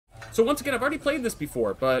So once again, I've already played this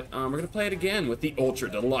before, but we're going to play it again with the Ultra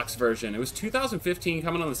Deluxe version. It was 2015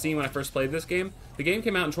 coming on the scene when I first played this game. The game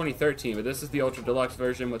came out in 2013, but this is the Ultra Deluxe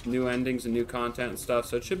version with new endings and new content and stuff,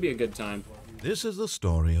 so it should be a good time. This is the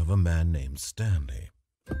story of a man named Stanley.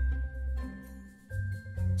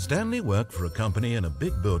 Stanley worked for a company in a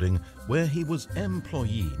big building where he was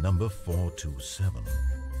employee number 427.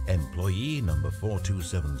 Employee number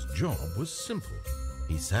 427's job was simple.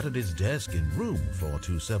 He sat at his desk in room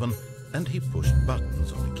 427 and he pushed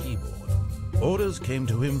buttons on a keyboard. Orders came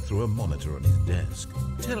to him through a monitor on his desk,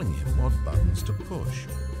 telling him what buttons to push,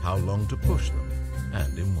 how long to push them,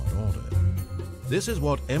 and in what order. This is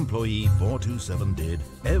what employee 427 did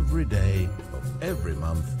every day of every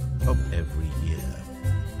month of every year.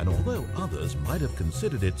 And although others might have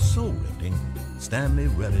considered it soul-rending, Stanley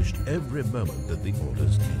relished every moment that the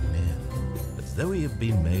orders came in, as though he had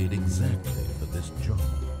been made exactly for this job.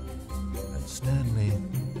 And Stanley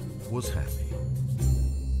was happy.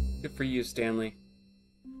 Good for you, Stanley.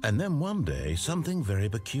 And then one day, something very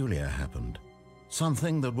peculiar happened.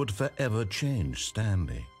 Something that would forever change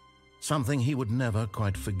Stanley. Something he would never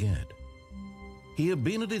quite forget. He had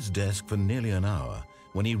been at his desk for nearly an hour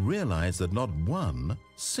when he realized that not one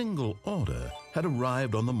single order had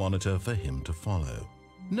arrived on the monitor for him to follow.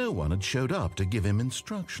 No one had showed up to give him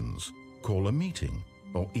instructions, call a meeting,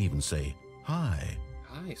 or even say hi.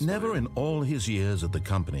 Hi, Never in all his years at the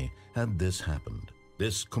company had this happened,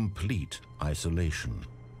 this complete isolation.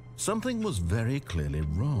 Something was very clearly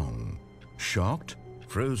wrong. Shocked,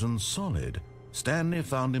 frozen solid, Stanley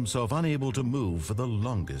found himself unable to move for the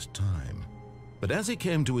longest time. But as he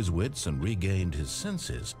came to his wits and regained his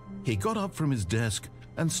senses, he got up from his desk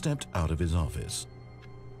and stepped out of his office.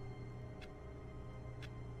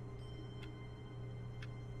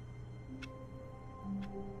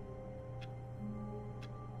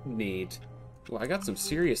 Neat. Well, I got some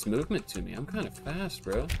serious movement to me. I'm kind of fast,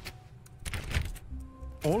 bro.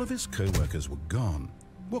 All of his co-workers were gone.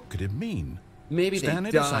 What could it mean? Maybe Stanley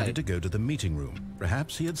they died. decided to go to the meeting room.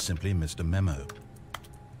 Perhaps he had simply missed a memo.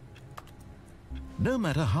 No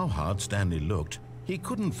matter how hard Stanley looked, he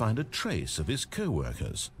couldn't find a trace of his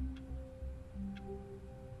co-workers.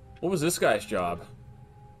 What was this guy's job?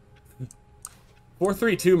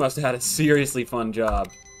 432 must have had a seriously fun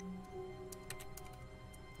job.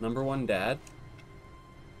 Number one dad?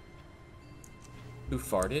 Who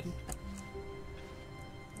farted?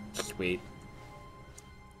 Sweet.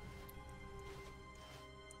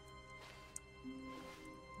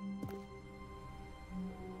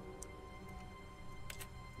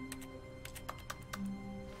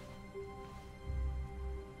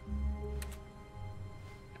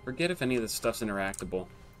 Forget if any of this stuff's interactable.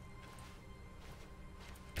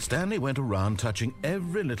 Stanley went around touching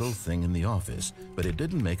every little thing in the office, but it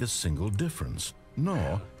didn't make a single difference,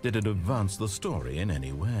 nor did it advance the story in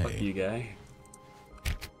any way. Fuck you, guy.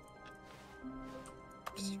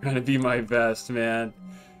 Just trying to be my best, man.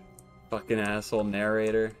 Fucking asshole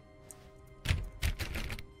narrator. Can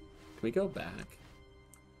we go back?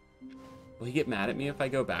 Will he get mad at me if I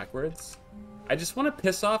go backwards? I just want to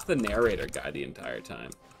piss off the narrator guy the entire time.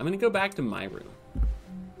 I'm gonna go back to my room.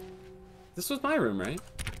 This was my room, right?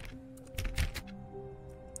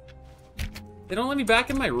 They don't let me back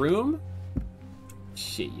in my room?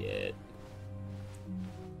 Shit.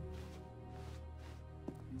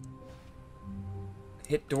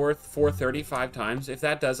 Hit door 435 times. If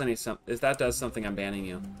that does something, I'm banning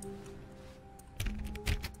you.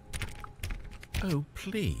 Oh,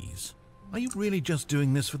 please. Are you really just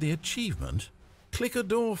doing this for the achievement? Click a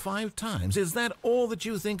door 5 times. Is that all that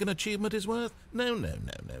you think an achievement is worth? No.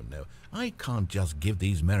 I can't just give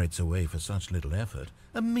these merits away for such little effort.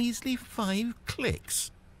 A measly 5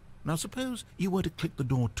 clicks. Now suppose you were to click the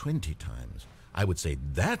door 20 times. I would say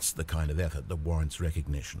that's the kind of effort that warrants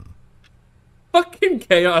recognition. Fucking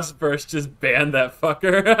Chaos Burst just banned that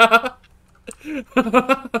fucker.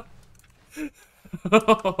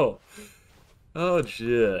 Oh,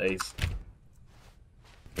 jeez.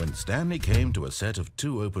 When Stanley came to a set of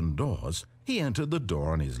 2 open doors, he entered the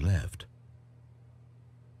door on his left.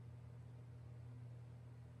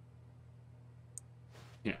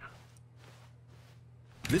 Yeah.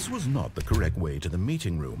 This was not the correct way to the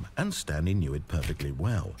meeting room, and Stanley knew it perfectly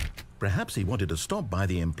well. Perhaps he wanted to stop by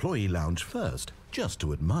the employee lounge first, just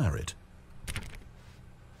to admire it.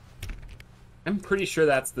 I'm pretty sure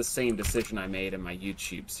that's the same decision I made in my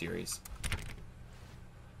YouTube series.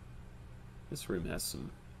 This room has some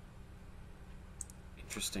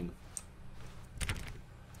interesting...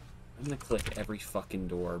 I'm gonna click every fucking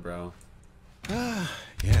door, bro. Ah,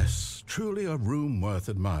 yes, truly a room worth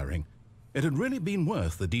admiring. It had really been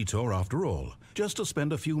worth the detour after all, just to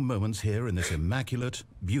spend a few moments here in this immaculate,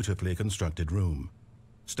 beautifully constructed room.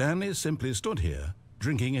 Stanley simply stood here,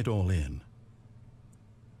 drinking it all in.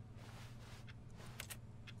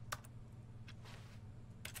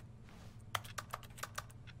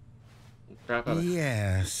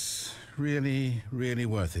 Yes, really, really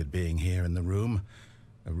worth it being here in the room.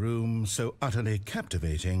 A room so utterly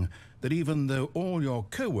captivating that even though all your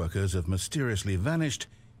co-workers have mysteriously vanished,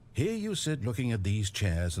 here you sit looking at these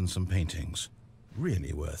chairs and some paintings.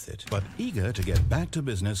 Really worth it. But eager to get back to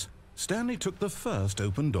business, Stanley took the first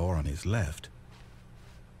open door on his left.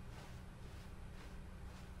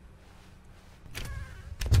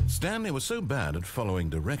 Stanley was so bad at following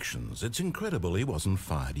directions, it's incredible he wasn't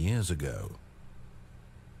fired years ago.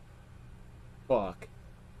 Fuck.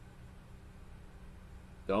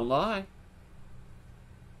 Don't lie.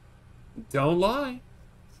 Don't lie.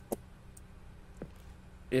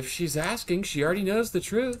 If she's asking, she already knows the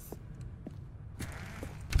truth.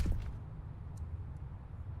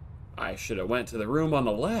 I should have went to the room on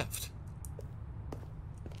the left.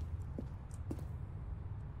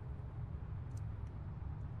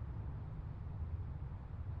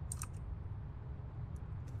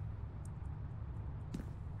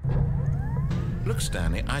 Look,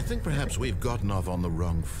 Stanley, I think perhaps we've gotten off on the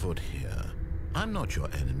wrong foot here. I'm not your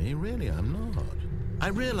enemy, really, I'm not. I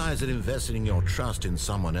realize that investing your trust in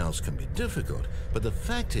someone else can be difficult, but the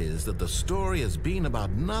fact is that the story has been about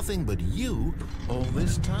nothing but you all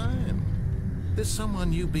this time. There's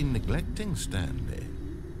someone you've been neglecting, Stanley.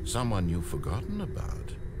 Someone you've forgotten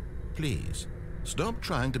about. Please, stop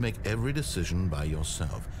trying to make every decision by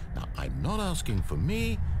yourself. Now, I'm not asking for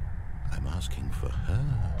me, I'm asking for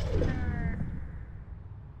her.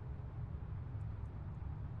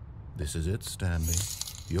 This is it, Stanley.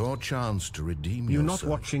 Your chance to redeem yourself. You're not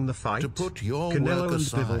watching the fight? To put your Canelo work and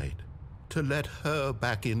aside. To let her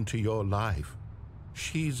back into your life.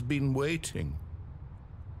 She's been waiting.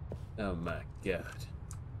 Oh my god.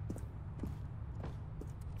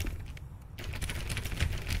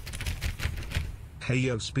 Hey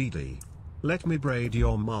yo Speedy. Let me braid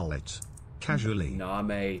your mullet. Casually. Nah,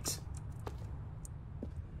 mate.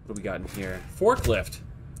 What do we got in here? Forklift.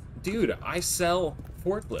 Dude, I sell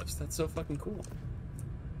forklifts. That's so fucking cool.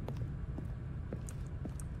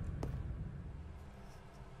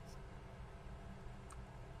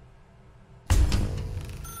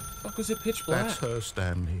 Fuck, was it pitch black? That's her,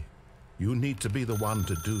 Stanley. You need to be the one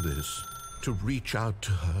to do this. To reach out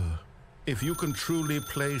to her. If you can truly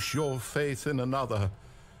place your faith in another,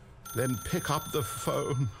 then pick up the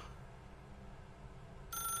phone.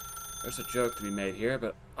 There's a joke to be made here,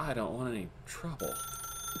 but I don't want any trouble.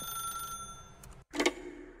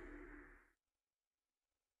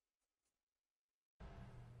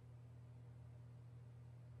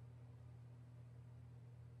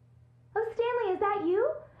 Oh, Stanley, is that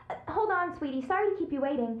you? Hold on, sweetie. Sorry to keep you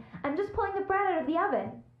waiting. I'm just pulling the bread out of the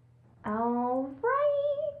oven. All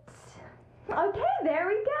right. Okay, there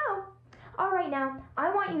we go. All right, now,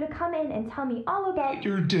 I want you to come in and tell me all about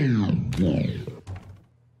your day.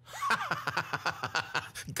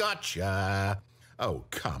 Gotcha. Oh,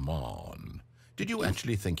 come on. Did you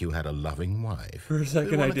actually think you had a loving wife? For a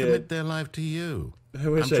second, They I want to did. commit their life to you. I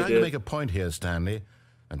wish I'm I trying did. to make a point here, Stanley.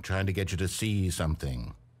 I'm trying to get you to see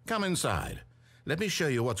something. Come inside. Let me show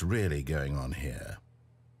you what's really going on here.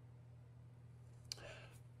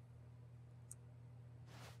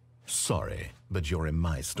 Sorry, but you're in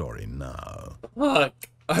my story now. Fuck.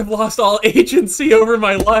 I've lost all agency over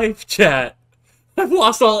my life, chat. I've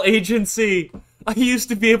lost all agency. I used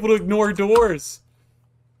to be able to ignore doors.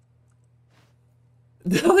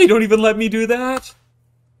 Now they don't even let me do that.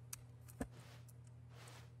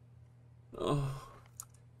 Oh,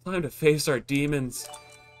 time to face our demons.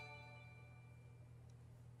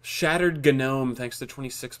 Shattered Gnome, thanks to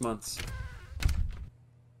 26 months.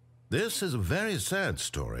 This is a very sad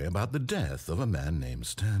story about the death of a man named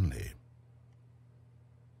Stanley.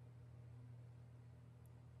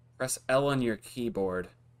 Press L on your keyboard.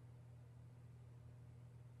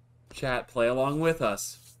 Chat, play along with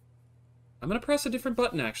us. I'm gonna press a different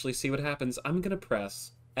button, actually, see what happens. I'm gonna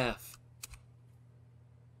press F.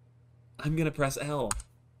 I'm gonna press L.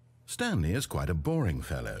 Stanley is quite a boring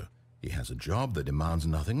fellow. He has a job that demands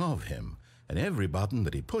nothing of him, and every button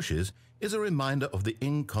that he pushes is a reminder of the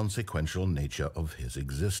inconsequential nature of his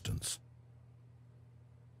existence.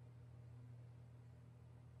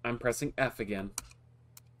 I'm pressing F again.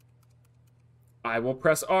 I will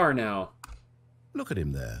press R now. Look at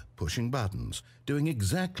him there, pushing buttons, doing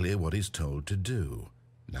exactly what he's told to do.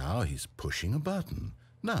 Now he's pushing a button.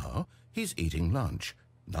 Now he's eating lunch.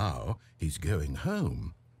 Now he's going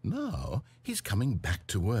home. Now he's coming back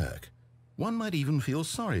to work. One might even feel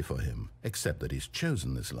sorry for him, except that he's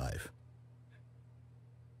chosen this life.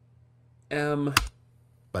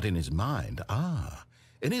 But in his mind,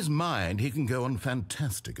 in his mind he can go on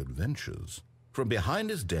fantastic adventures. From behind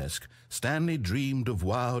his desk, Stanley dreamed of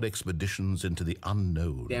wild expeditions into the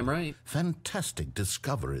unknown. Damn right. Fantastic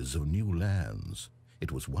discoveries of new lands.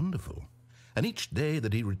 It was wonderful. And each day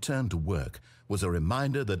that he returned to work was a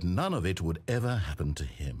reminder that none of it would ever happen to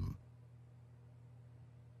him.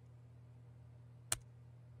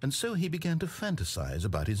 And so he began to fantasize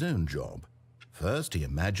about his own job. First, he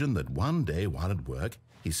imagined that one day while at work,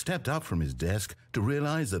 he stepped up from his desk to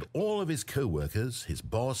realize that all of his co-workers, his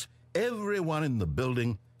boss, everyone in the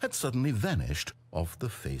building had suddenly vanished off the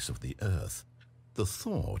face of the earth. The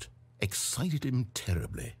thought excited him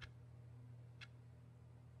terribly.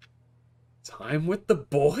 Time with the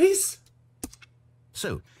boys?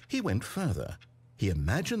 So he went further. He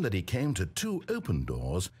imagined that he came to 2 open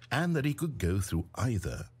doors and that he could go through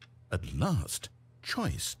either. At last,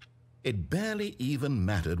 choice. It barely even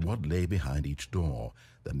mattered what lay behind each door.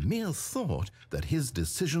 The mere thought that his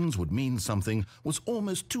decisions would mean something was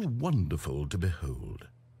almost too wonderful to behold.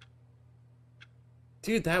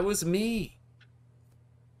 Dude, that was me.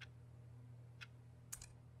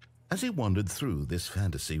 As he wandered through this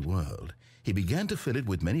fantasy world, he began to fill it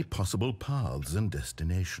with many possible paths and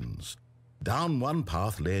destinations. Down one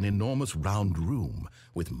path lay an enormous round room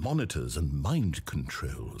with monitors and mind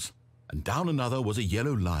controls. And down another was a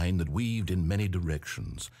yellow line that weaved in many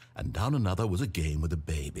directions. And down another was a game with a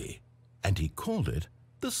baby. And he called it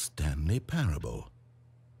the Stanley Parable.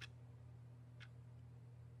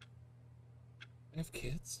 I have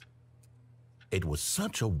kids? It was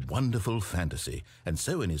such a wonderful fantasy, and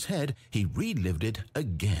so in his head he relived it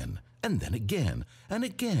again, and then again, and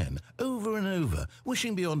again, over and over,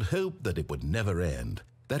 wishing beyond hope that it would never end,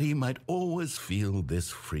 that he might always feel this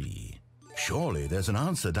free. Surely there's an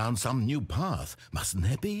answer down some new path, mustn't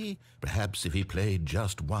there be? Perhaps if he played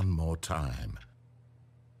just one more time.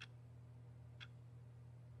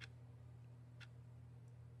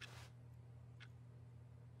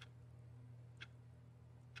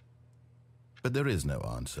 But there is no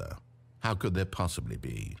answer. How could there possibly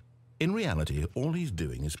be? In reality, all he's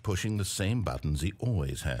doing is pushing the same buttons he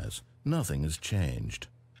always has. Nothing has changed.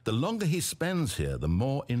 The longer he spends here, the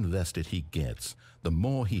more invested he gets, the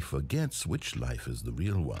more he forgets which life is the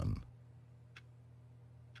real one.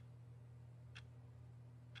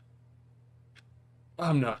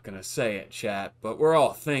 I'm not gonna say it, chat, but we're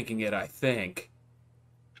all thinking it, I think.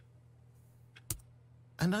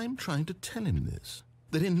 And I'm trying to tell him this,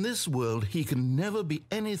 that in this world he can never be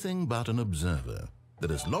anything but an observer,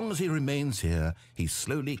 that as long as he remains here, he's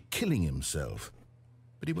slowly killing himself.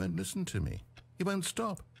 But he won't listen to me. He won't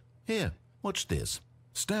stop. Here, watch this.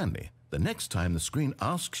 Stanley, the next time the screen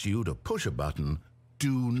asks you to push a button,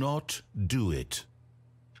 do not do it.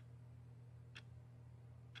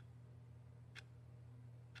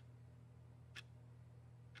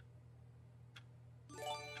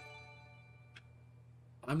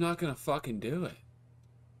 I'm not gonna fucking do it.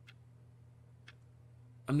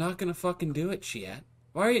 I'm not gonna fucking do it, chat.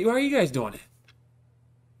 Why are you guys doing it?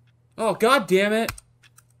 Oh, god damn it!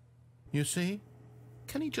 You see?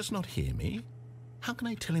 Can he just not hear me? How can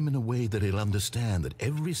I tell him in a way that he'll understand that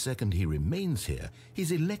every second he remains here,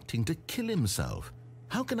 he's electing to kill himself?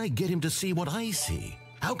 How can I get him to see what I see?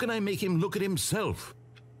 How can I make him look at himself?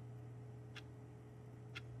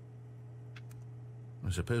 I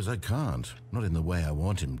suppose I can't, not in the way I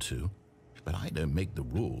want him to. But I don't make the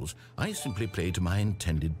rules. I simply play to my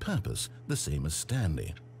intended purpose, the same as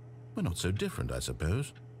Stanley. We're not so different, I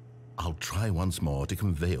suppose. I'll try once more to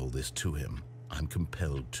convey all this to him. I'm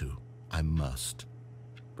compelled to. I must.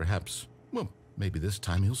 Perhaps, well, maybe this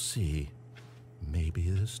time he'll see. Maybe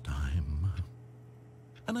this time.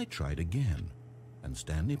 And I tried again, and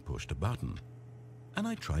Stanley pushed a button. And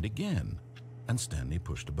I tried again, and Stanley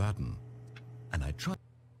pushed a button. And I tried.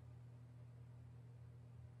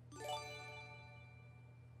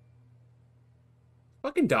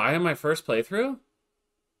 Fucking die on my first playthrough?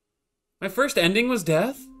 My first ending was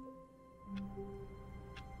death?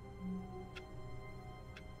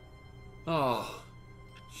 Oh,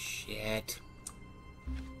 shit.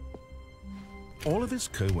 All of his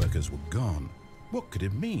co-workers were gone. What could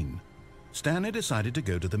it mean? Stanley decided to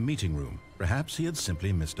go to the meeting room. Perhaps he had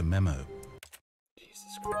simply missed a memo.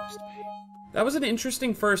 Jesus Christ. That was an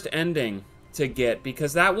interesting first ending to get,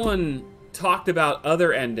 because that one talked about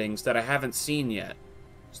other endings that I haven't seen yet.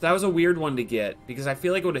 So that was a weird one to get, because I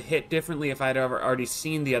feel like it would have hit differently if I'd ever already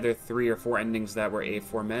seen the other 3 or 4 endings that were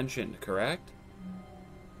aforementioned, correct?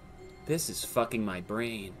 This is fucking my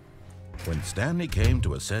brain. When Stanley came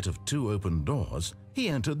to a set of 2 open doors, he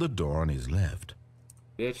entered the door on his left.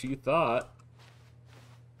 Bitch, you thought.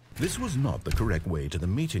 This was not the correct way to the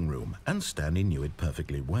meeting room, and Stanley knew it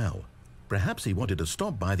perfectly well. Perhaps he wanted to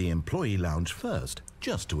stop by the employee lounge first,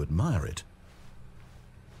 just to admire it.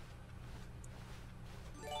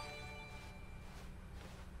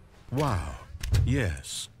 Wow,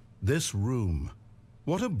 yes, this room.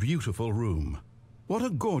 What a beautiful room. What a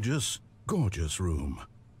gorgeous, gorgeous room.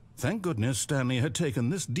 Thank goodness Stanley had taken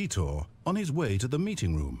this detour on his way to the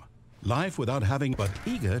meeting room. Life without having, but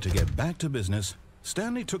eager to get back to business,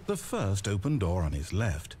 Stanley took the first open door on his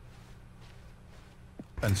left.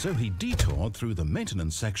 And so he detoured through the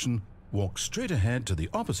maintenance section, walked straight ahead to the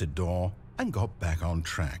opposite door, and got back on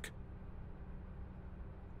track.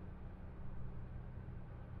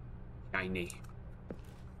 Shiny.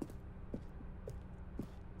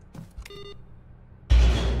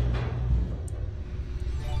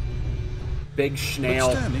 Big snail.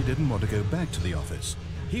 But Stanley didn't want to go back to the office.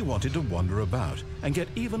 He wanted to wander about and get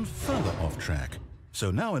even further off track.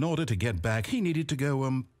 So now in order to get back, he needed to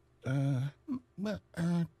go,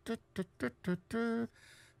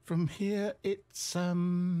 from here it's,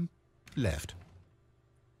 left.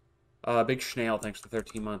 Big snail, thanks for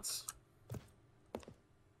 13 months.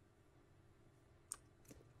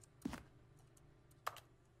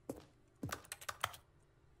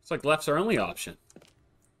 It's like left's our only option.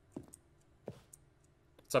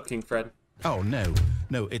 What's up, King Fred? Oh, no.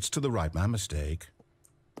 No, it's to the right. My mistake.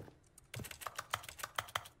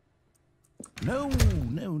 No,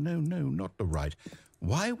 not the right.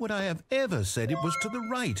 Why would I have ever said it was to the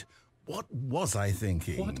right? What was I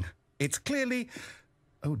thinking? What? It's clearly...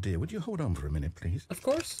 Oh, dear. Would you hold on for a minute, please? Of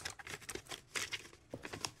course.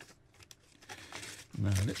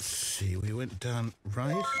 Now, let's see. We went down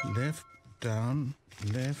right, left, down,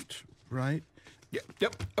 left, right.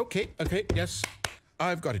 Yep. Okay, yes.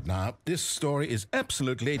 I've got it now. This story is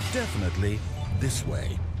absolutely, definitely this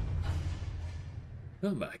way.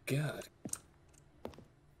 Oh my god.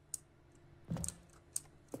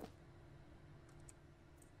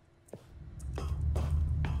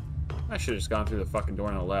 I should have just gone through the fucking door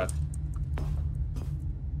on the left.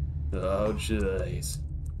 Oh, jeez.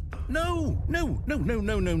 No.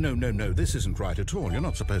 This isn't right at all. You're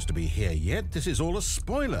not supposed to be here yet. This is all a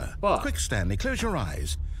spoiler. What? Quick, Stanley, close your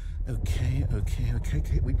eyes. Okay.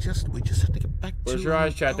 We just have to get back to... Close your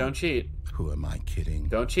eyes, chat. Don't cheat. Who am I kidding?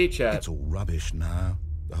 Don't cheat, chat. It's all rubbish now.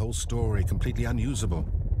 The whole story completely unusable.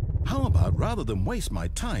 How about, rather than waste my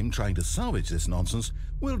time trying to salvage this nonsense,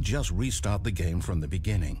 we'll just restart the game from the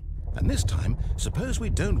beginning. And this time, suppose we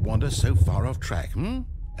don't wander so far off track,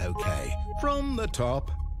 Okay, from the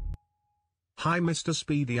top. Hi Mr.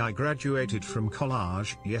 Speedy, I graduated from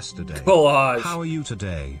college yesterday. Collage. How are you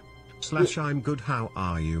today? I'm good, how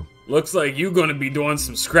are you? Looks like you're gonna be doing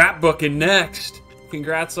some scrapbooking next.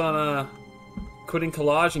 Congrats on quitting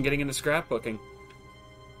collage and getting into scrapbooking.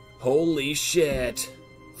 Holy shit.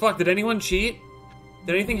 Fuck, did anyone cheat?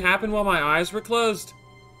 Did anything happen while my eyes were closed?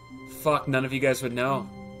 Fuck, none of you guys would know.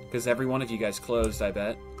 Because every one of you guys closed, I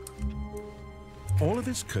bet. All of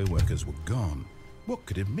his co-workers were gone. What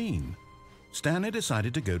could it mean? Stanley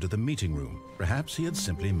decided to go to the meeting room. Perhaps he had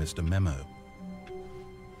simply missed a memo.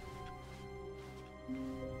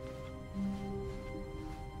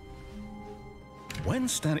 When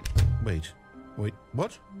Stanley... Wait,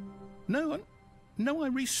 what? No, I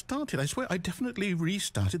restarted. I swear I definitely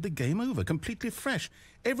restarted the game over, completely fresh.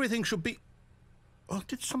 Everything should be... Oh,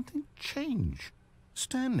 did something change?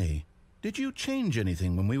 Stanley, did you change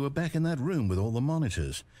anything when we were back in that room with all the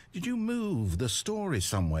monitors? Did you move the story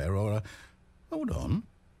somewhere or... Hold on.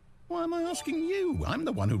 Why am I asking you? I'm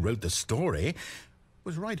the one who wrote the story. It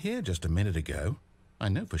was right here just a minute ago. I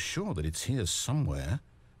know for sure that it's here somewhere.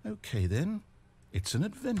 Okay, then. It's an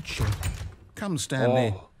adventure. Come,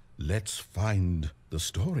 Stanley. Oh. Let's find the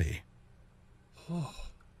story. Oh.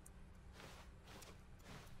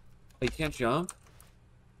 You can't jump?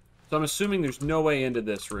 So I'm assuming there's no way into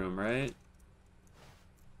this room, right?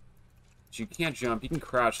 But you can't jump. You can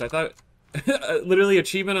crouch. I thought... Literally,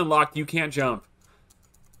 achievement unlocked. You can't jump.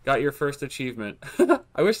 Got your first achievement.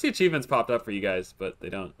 I wish the achievements popped up for you guys, but they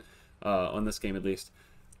don't. On this game, at least.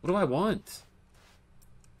 What do I want?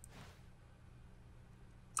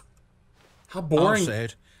 How boring. I'll say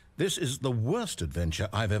it. This is the worst adventure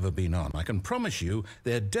I've ever been on. I can promise you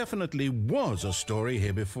there definitely was a story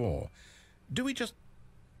here before. Do we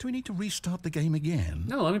need to restart the game again?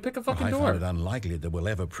 No, let me pick a fucking I door. find it unlikely that we'll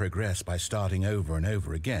ever progress by starting over and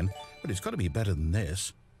over again, but it's got to be better than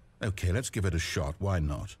this. Okay, let's give it a shot. Why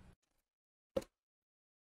not?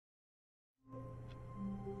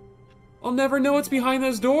 I'll never know what's behind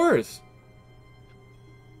those doors.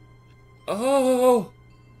 Oh!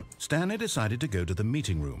 Stanley decided to go to the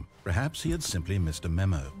meeting room. Perhaps he had simply missed a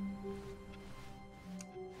memo.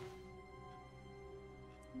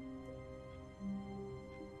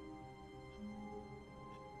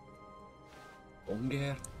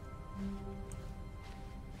 Unger.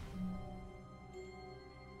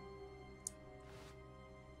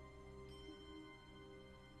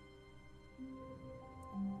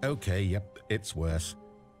 Okay, yep, it's worse.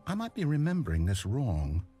 I might be remembering this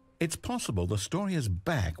wrong. It's possible the story is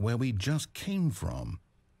back where we just came from.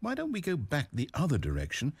 Why don't we go back the other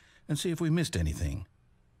direction and see if we missed anything?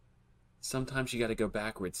 Sometimes you gotta go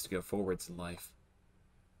backwards to go forwards in life.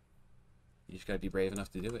 You just gotta be brave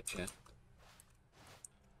enough to do it, Chet.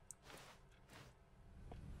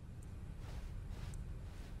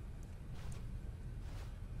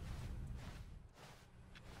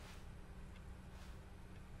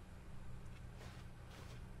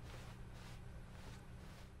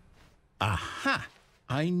 Aha!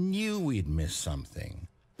 I knew we'd miss something.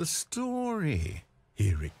 The story.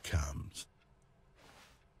 Here it comes.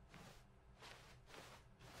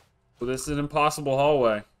 Well, this is an impossible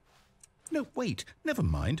hallway. No, wait. Never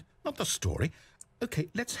mind. Not the story. Okay,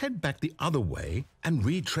 let's head back the other way and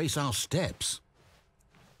retrace our steps.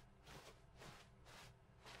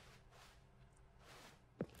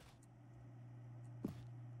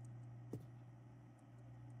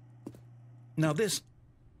 Now this...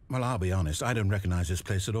 Well, I'll be honest, I don't recognize this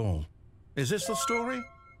place at all. Is this the story?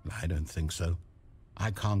 I don't think so.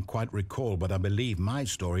 I can't quite recall, but I believe my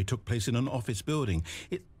story took place in an office building.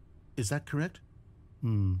 Is that correct?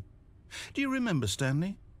 Do you remember,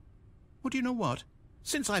 Stanley? Well, do you know what?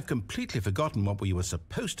 Since I've completely forgotten what we were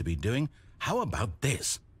supposed to be doing, how about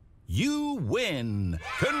this? You win!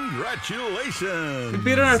 Congratulations! We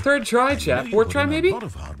beat it on our third try, Chet. Fourth try, maybe? A lot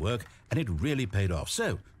of hard work, and it really paid off.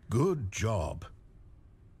 So, good job.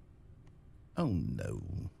 Oh, no.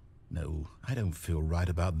 No, I don't feel right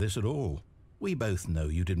about this at all. We both know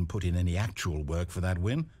you didn't put in any actual work for that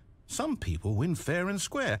win. Some people win fair and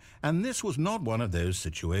square, and this was not one of those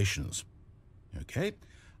situations. Okay,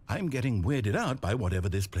 I'm getting weirded out by whatever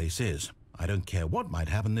this place is. I don't care what might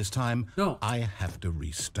happen this time. No. I have to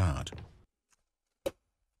restart.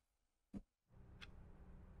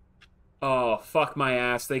 Oh, fuck my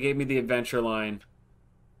ass. They gave me the adventure line.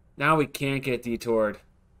 Now we can't get detoured.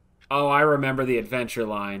 Oh, I remember the adventure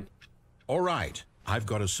line. All right, I've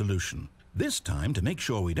got a solution. This time, to make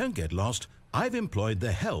sure we don't get lost, I've employed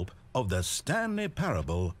the help of the Stanley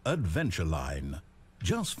Parable adventure line.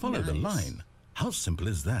 Just follow the line. How simple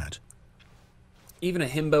is that? Even a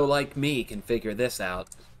himbo like me can figure this out.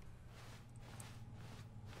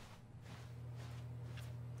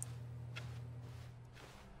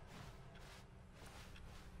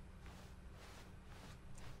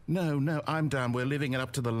 No, I'm down. We're leaving it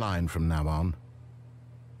up to the line from now on.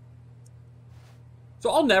 So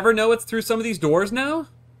I'll never know what's through some of these doors now?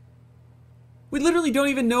 We literally don't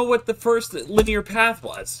even know what the first linear path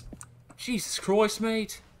was. Jesus Christ,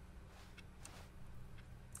 mate.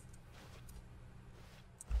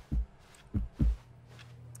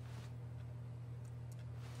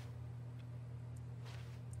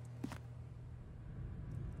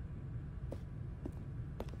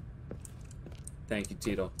 Thank you,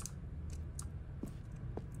 Tito.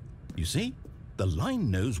 You see? The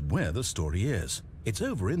line knows where the story is. It's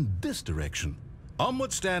over in this direction.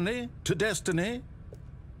 Onward, Stanley, to destiny.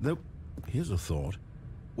 Though, here's a thought.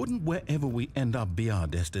 Wouldn't wherever we end up be our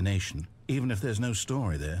destination, even if there's no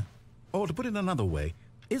story there? Or to put it another way,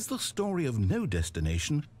 is the story of no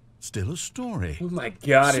destination still a story? Oh my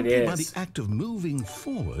God, Simply it by is. the act of moving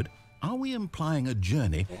forward, are we implying a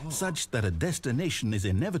journey such that a destination is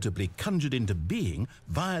inevitably conjured into being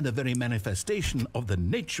via the very manifestation of the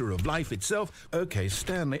nature of life itself? Okay,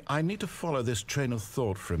 Stanley, I need to follow this train of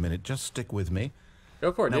thought for a minute. Just stick with me.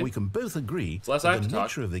 Go for it, Now, dude. we can both agree less I that have the to talk.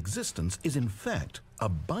 nature of existence is in fact a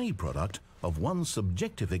byproduct of one's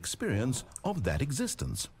subjective experience of that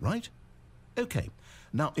existence, right? Okay.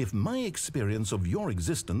 Now, if my experience of your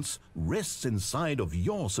existence rests inside of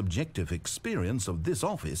your subjective experience of this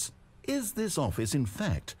office, is this office, in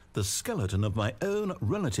fact, the skeleton of my own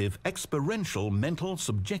relative experiential mental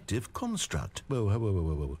subjective construct?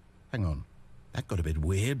 Whoa. Hang on. That got a bit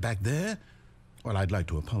weird back there. Well, I'd like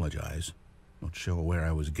to apologize. Not sure where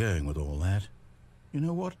I was going with all that. You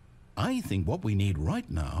know what? I think what we need right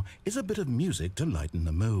now is a bit of music to lighten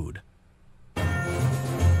the mood. We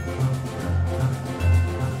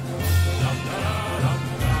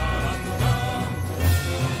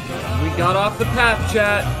got off the path,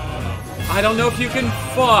 chat. I don't know if you can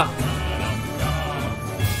fuck.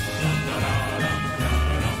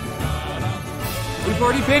 I've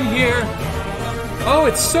already been here. Oh,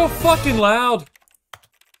 it's so fucking loud.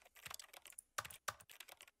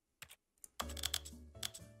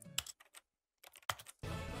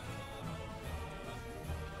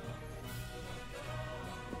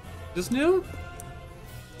 This new?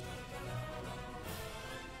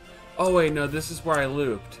 Oh wait, no, this is where I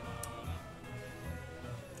looped.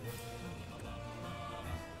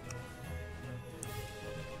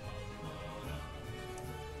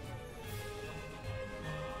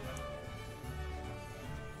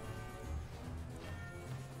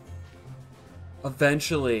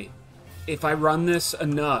 Eventually, if I run this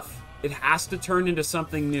enough, it has to turn into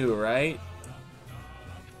something new, right?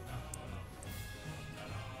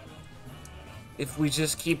 If we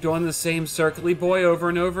just keep doing the same circly boy over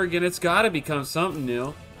and over again, it's gotta become something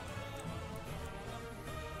new.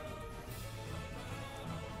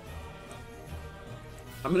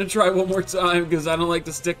 I'm gonna try one more time because I don't like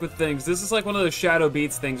to stick with things. This is like one of those Shadow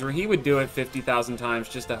Beats things where he would do it 50,000 times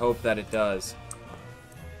just to hope that it does.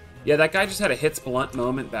 Yeah, that guy just had a hits blunt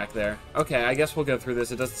moment back there. Okay, I guess we'll go through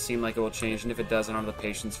this. It doesn't seem like it will change, and if it does, I don't have the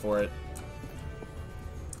patience for it.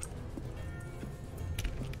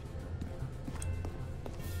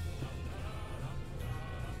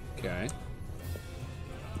 Okay.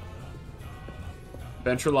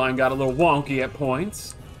 Venture line got a little wonky at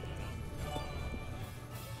points.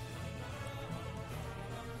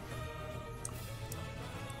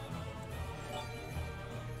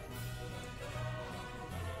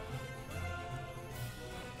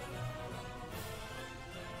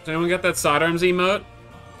 Does anyone get that sidearms emote?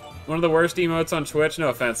 One of the worst emotes on Twitch? No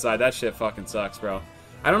offense, Side. That shit fucking sucks, bro.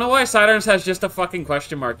 I don't know why sidearms has just a fucking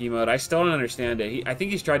question mark emote. I still don't understand it. I think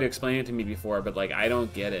he's tried to explain it to me before, but, like, I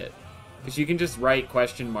don't get it. Because you can just write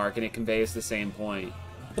question mark and it conveys the same point.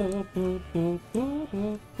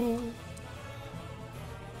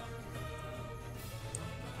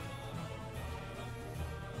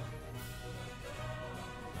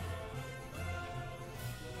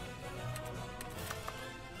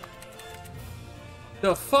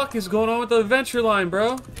 The fuck is going on with the adventure line,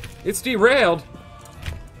 bro? It's derailed.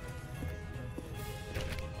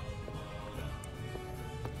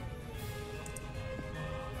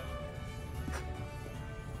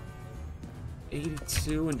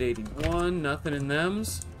 '82 and '81, nothing in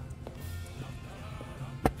thems.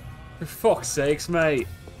 For fuck's sakes, mate.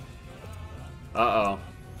 Uh-oh.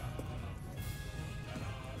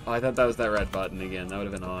 Oh, I thought that was that red button again. That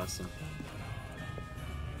would have been awesome.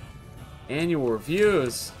 Annual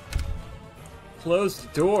reviews.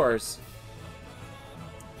 Closed doors.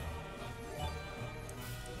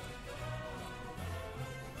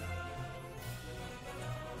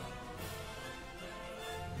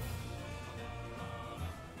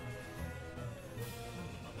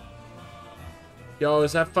 Yo,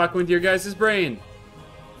 is that fucking with your guys' brain?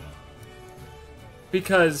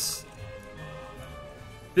 Because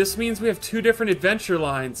this means we have two different adventure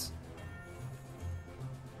lines.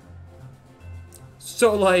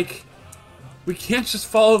 So, like, we can't just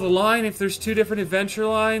follow the line if there's two different adventure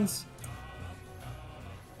lines.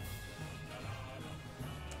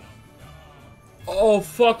 Oh,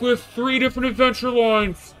 fuck, we have three different adventure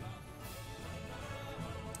lines.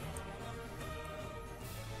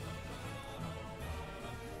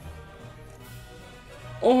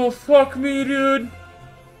 Oh, fuck me, dude.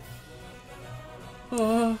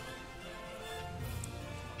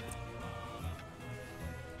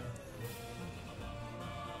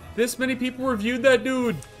 This many people reviewed that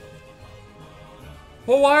dude.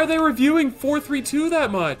 Well, why are they reviewing 432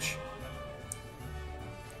 that much?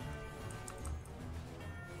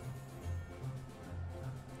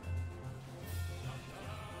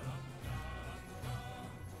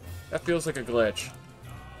 That feels like a glitch.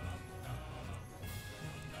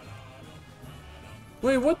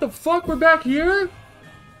 Wait, what the fuck? We're back here?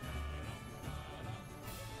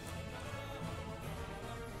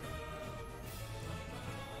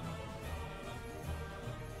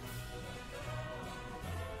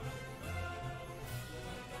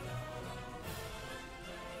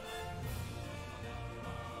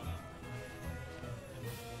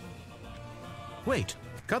 Wait,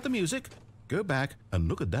 cut the music, go back and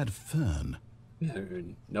look at that fern.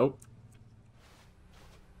 Nope.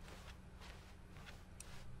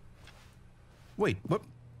 Wait, what?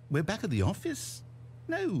 We're back at the office?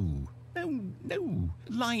 No.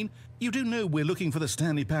 Line, you do know we're looking for the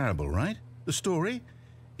Stanley Parable, right? The story?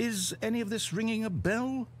 Is any of this ringing a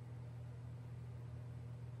bell?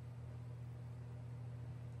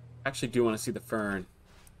 I actually do want to see the fern.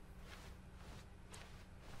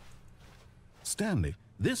 Stanley,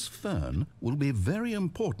 this fern will be very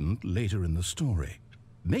important later in the story.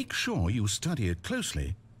 Make sure you study it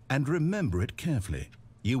closely and remember it carefully.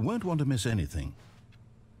 You won't want to miss anything.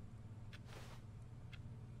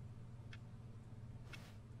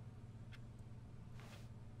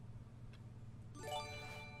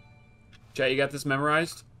 Chat, you got this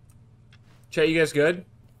memorized? Chat, you guys good?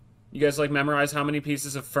 You guys like memorize how many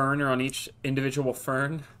pieces of fern are on each individual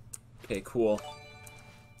fern? Okay, cool.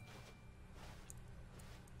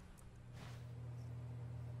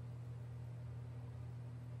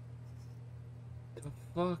 The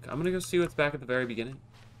fuck? I'm gonna go see what's back at the very beginning.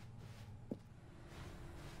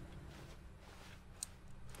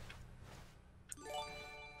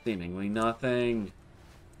 Seemingly nothing.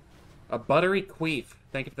 A buttery queef.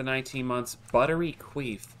 Thank you for the 19 months. Buttery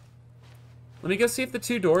queef. Let me go see if the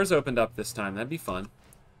 2 doors opened up this time. That'd be fun.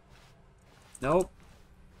 Nope.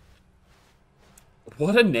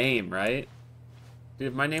 What a name, right? Dude,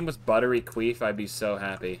 if my name was Buttery Queef, I'd be so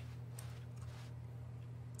happy.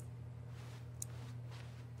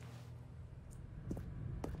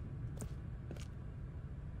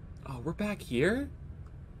 Oh, we're back here?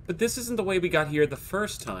 But this isn't the way we got here the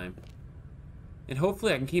first time. And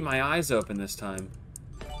hopefully I can keep my eyes open this time.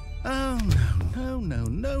 Oh,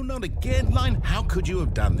 no, not again, Line. How could you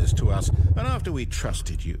have done this to us? And after we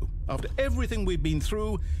trusted you, after everything we've been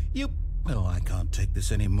through, you... Oh, I can't take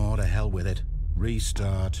this anymore. To hell with it.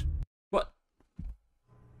 Restart. What?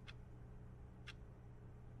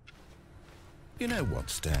 You know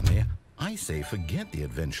what, Stanley? I say forget the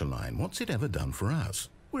adventure line. What's it ever done for us?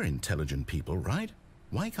 We're intelligent people, right?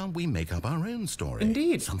 Why can't we make up our own story?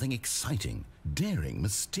 Indeed. Something exciting, daring,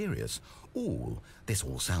 mysterious. Ooh, this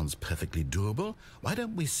all sounds perfectly doable. Why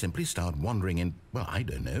don't we simply start wandering in, well, I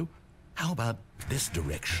don't know. How about this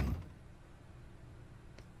direction?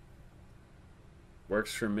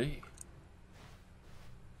 Works for me.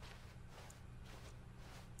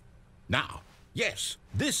 Now, yes,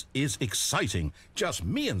 this is exciting. Just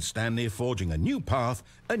me and Stanley forging a new path,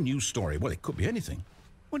 a new story. Well, it could be anything.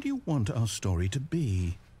 What do you want our story to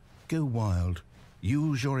be? Go wild.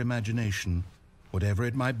 Use your imagination. Whatever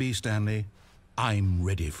it might be, Stanley, I'm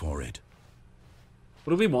ready for it.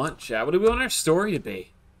 What do we want, chat? What do we want our story to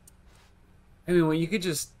be? I mean, well, you could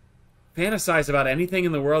just fantasize about anything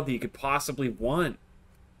in the world that you could possibly want.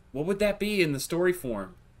 What would that be in the story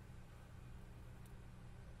form?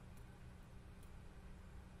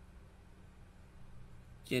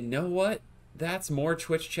 You know what? That's more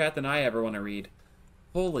Twitch chat than I ever want to read.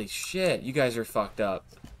 Holy shit, you guys are fucked up.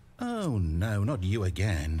 Oh, no, not you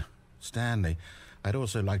again. Stanley, I'd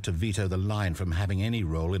also like to veto the line from having any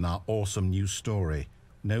role in our awesome new story.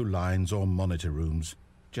 No lines or monitor rooms.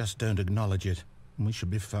 Just don't acknowledge it, and we should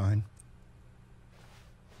be fine.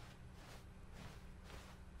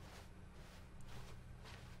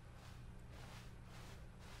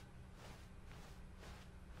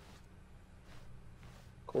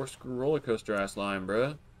 Corkscrew roller coaster ass line,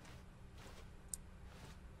 bruh.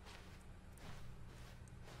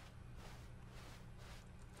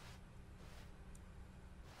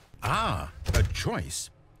 Ah, a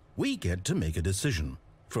choice. We get to make a decision.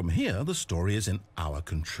 From here, the story is in our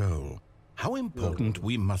control. How important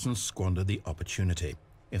we mustn't squander the opportunity.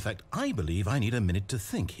 In fact, I believe I need a minute to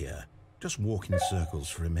think here. Just walk in circles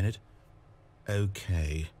for a minute.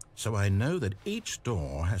 Okay, so I know that each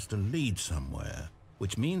door has to lead somewhere,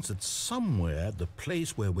 which means that somewhere at the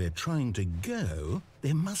place where we're trying to go,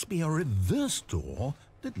 there must be a reverse door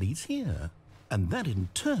that leads here. And that in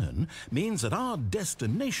turn means that our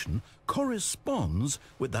destination corresponds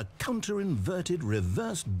with the counter-inverted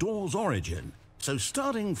reverse door's origin. So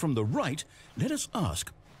starting from the right, let us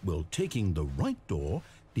ask, will taking the right door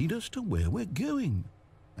lead us to where we're going?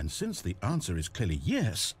 And since the answer is clearly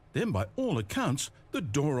yes, then by all accounts, the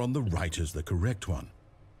door on the right is the correct one.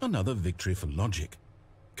 Another victory for logic.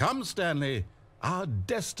 Come, Stanley, our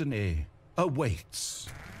destiny awaits.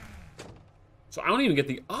 So I don't even get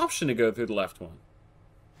the option to go through the left one.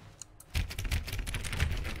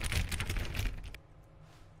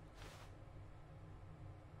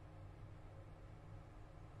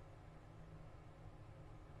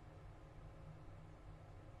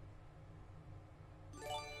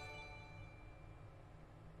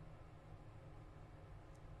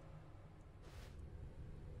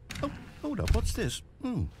 Oh, hold up, what's this?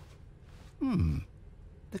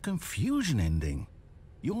 The confusion ending.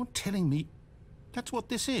 You're telling me that's what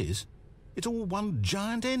this is? It's all one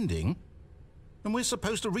giant ending? And we're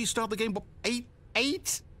supposed to restart the game, what,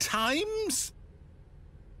 eight times?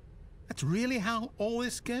 That's really how all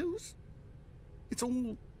this goes? It's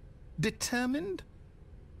all determined?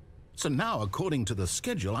 So now, according to the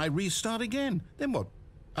schedule, I restart again. Then what?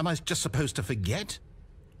 Am I just supposed to forget?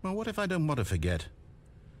 Well, what if I don't want to forget?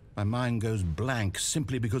 My mind goes blank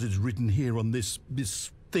simply because it's written here on this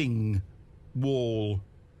thing. Wall.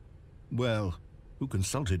 Well, who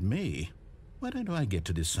consulted me? Why don't I get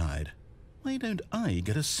to decide? Why don't I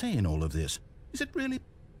get a say in all of this? Is it really...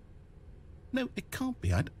 No, it can't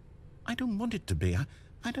be. I don't want it to be.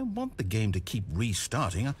 I don't want the game to keep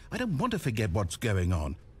restarting. I don't want to forget what's going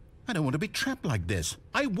on. I don't want to be trapped like this.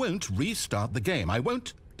 I won't restart the game. I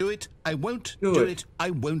won't do it. I won't do it.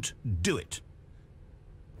 I won't do it.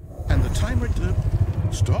 And the timer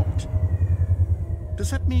stopped?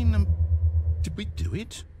 Does that mean, did we do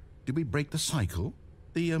it? Did we break the cycle?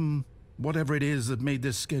 The, whatever it is that made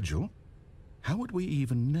this schedule? How would we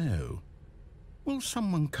even know? Will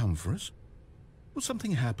someone come for us? Will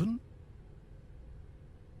something happen?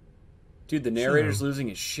 Dude, the narrator's losing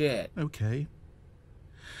his shit. Okay.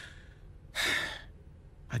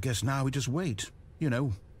 I guess now we just wait. You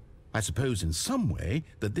know, I suppose in some way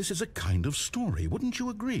that this is a kind of story. Wouldn't you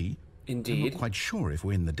agree? Indeed. I'm not quite sure if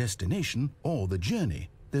we're in the destination or the journey,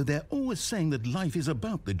 though they're always saying that life is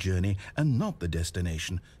about the journey and not the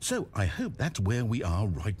destination. So I hope that's where we are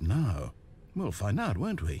right now. We'll find out,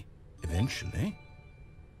 won't we? Eventually.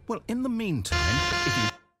 Well, in the meantime, if you...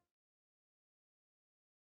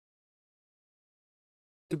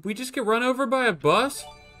 Did we just get run over by a bus?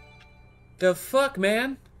 The fuck,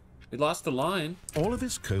 man? We lost the line. All of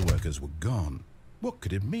his co-workers were gone. What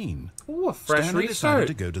could it mean? Ooh, a fresh Stanley restart.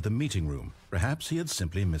 decided to go to the meeting room. Perhaps he had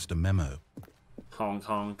simply missed a memo. Honk,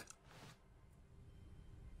 honk.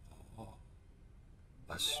 Oh,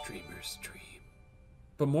 a streamer's dream.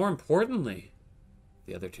 But more importantly,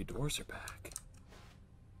 the other two doors are back.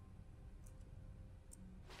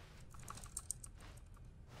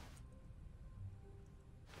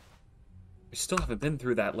 We still haven't been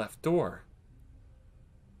through that left door.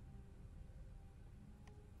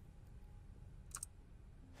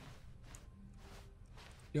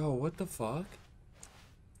 Yo, what the fuck?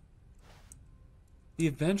 The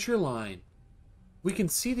adventure line. We can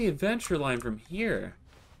see the adventure line from here.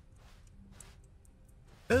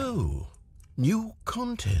 Oh, new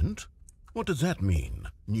content? What does that mean,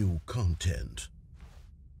 new content?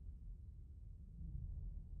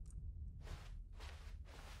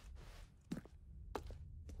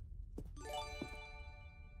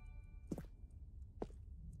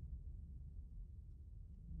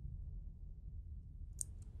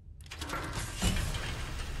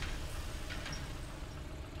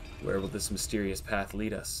 Where will this mysterious path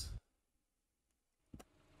lead us?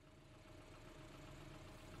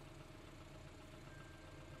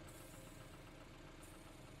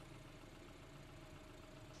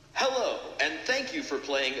 Hello, and thank you for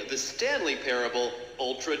playing the Stanley Parable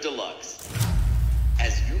Ultra Deluxe.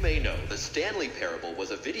 As you may know, the Stanley Parable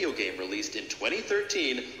was a video game released in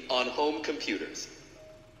 2013 on home computers.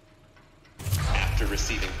 After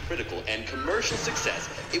receiving critical and commercial success,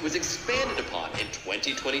 it was expanded upon in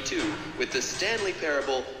 2022 with the Stanley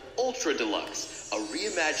Parable Ultra Deluxe, a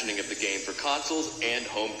reimagining of the game for consoles and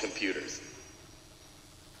home computers.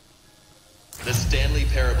 The Stanley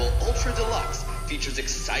Parable Ultra Deluxe features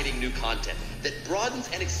exciting new content that broadens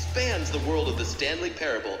and expands the world of the Stanley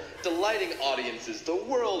Parable, delighting audiences the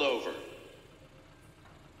world over.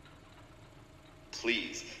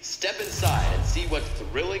 Please, step inside and see what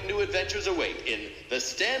thrilling new adventures await in the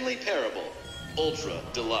Stanley Parable Ultra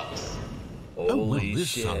Deluxe. Oh, well, this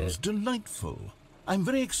shit. sounds delightful. I'm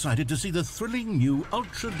very excited to see the thrilling new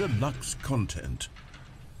Ultra Deluxe content.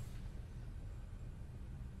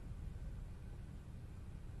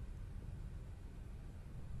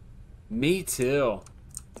 Me too.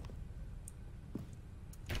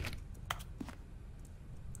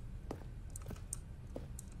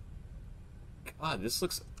 God, this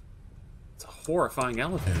looks... It's a horrifying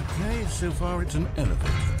elevator. Okay, so far it's an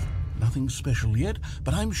elevator. Nothing special yet,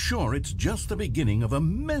 but I'm sure it's just the beginning of a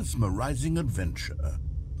mesmerizing adventure.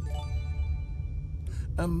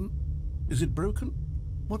 Is it broken?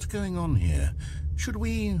 What's going on here? Should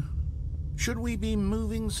we be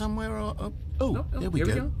moving somewhere or... Oh, no, there we here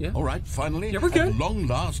go. we go, yeah. All right, finally, Yeah, we're good. at long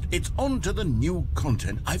last, it's on to the new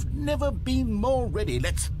content. I've never been more ready.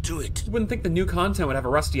 Let's do it. You wouldn't think the new content would have a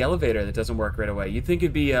rusty elevator that doesn't work right away. You'd think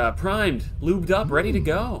it'd be primed, lubed up, ready to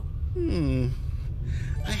go.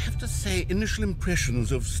 I have to say, initial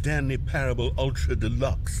impressions of Stanley Parable Ultra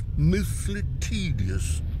Deluxe, mostly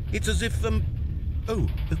tedious. It's as if, oh,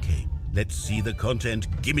 okay. Let's see the content.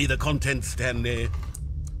 Give me the content, Stanley.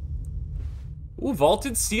 Ooh,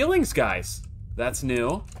 vaulted ceilings, guys. That's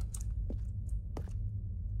new.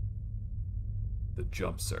 The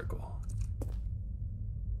jump circle.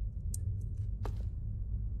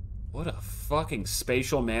 What a fucking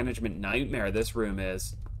spatial management nightmare this room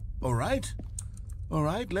is. All right. All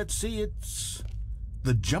right, let's see. It's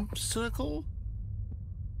the jump circle?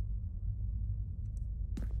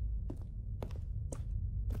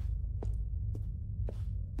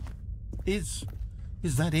 Is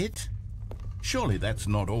that it? Surely that's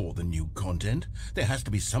not all the new content. There has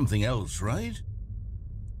to be something else, right?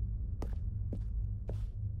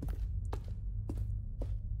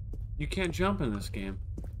 You can't jump in this game.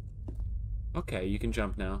 Okay, you can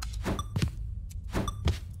jump now.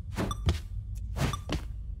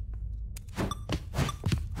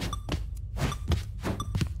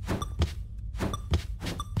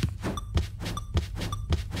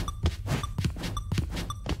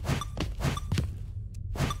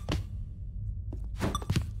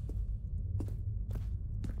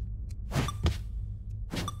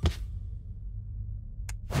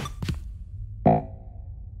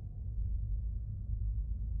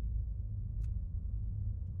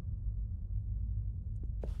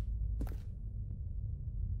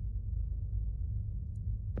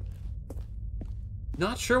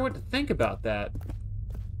 Not sure what to think about that.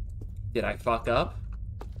 Did I fuck up?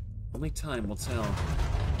 Only time will tell.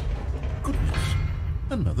 Goodness,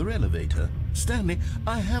 another elevator. Stanley,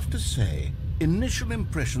 I have to say, initial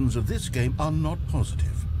impressions of this game are not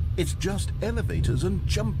positive. It's just elevators and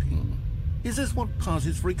jumping. Is this what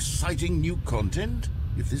passes for exciting new content?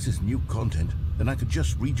 If this is new content, then I could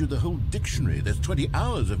just read you the whole dictionary. There's 20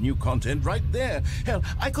 hours of new content right there. Hell,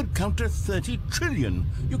 I could count to 30 trillion.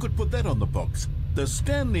 You could put that on the box. The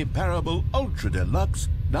Stanley Parable Ultra Deluxe,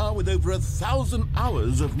 now with over 1,000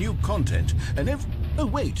 hours of new content. And oh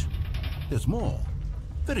wait, there's more.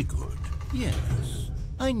 Very good. Yes,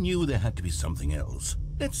 I knew there had to be something else.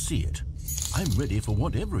 Let's see it. I'm ready for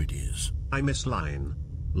whatever it is. I miss line.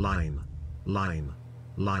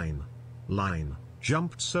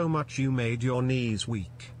 Jumped so much you made your knees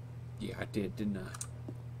weak. Yeah, I did, didn't I?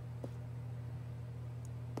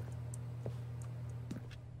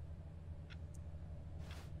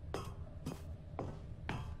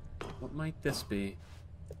 What might this be?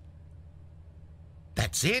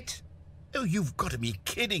 That's it? Oh, you've got to be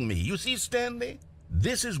kidding me. You see, Stanley?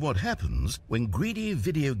 This is what happens when greedy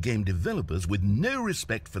video game developers with no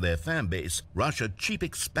respect for their fan base rush a cheap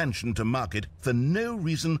expansion to market for no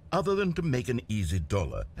reason other than to make an easy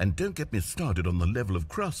dollar. And don't get me started on the level of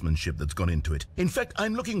craftsmanship that's gone into it. In fact,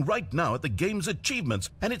 I'm looking right now at the game's achievements,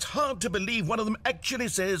 and it's hard to believe one of them actually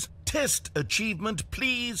says, "Test achievement,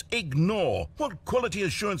 please ignore." What quality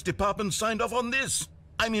assurance department signed off on this?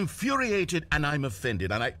 I'm infuriated and I'm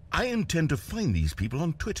offended, and I intend to find these people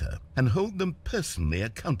on Twitter and hold them personally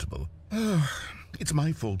accountable. It's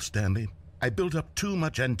my fault, Stanley. I built up too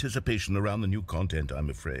much anticipation around the new content,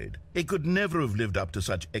 I'm afraid. It could never have lived up to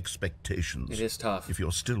such expectations. It is tough. If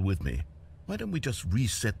you're still with me, why don't we just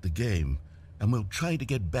reset the game and we'll try to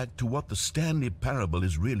get back to what the Stanley Parable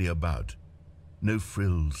is really about. No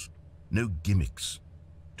frills, no gimmicks.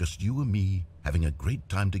 Just you and me having a great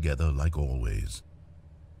time together like always.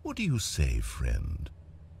 What do you say, friend?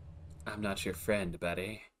 I'm not your friend,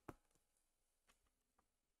 buddy.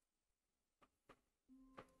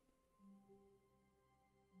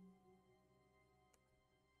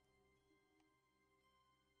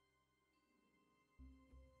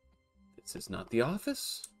 This is not the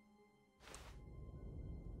office.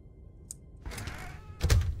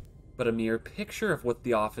 But a mere picture of what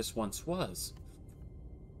the office once was.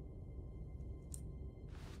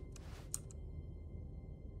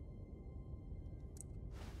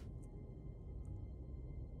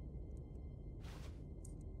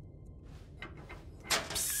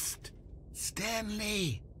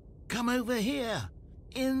 Stanley, come over here.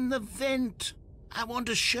 In the vent. I want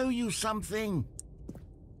to show you something.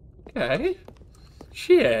 Okay.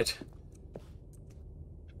 Shit.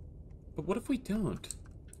 But what if we don't?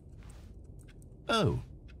 Oh,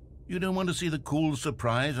 you don't want to see the cool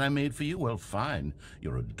surprise I made for you? Well, fine.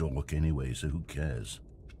 You're a dork anyway, so who cares?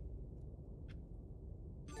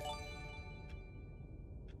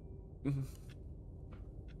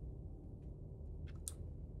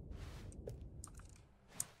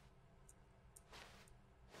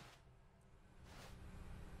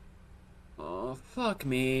 Oh, fuck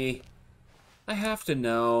me. I have to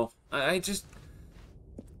know. I just...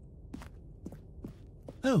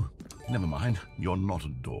 Oh, never mind. You're not a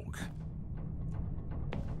dog.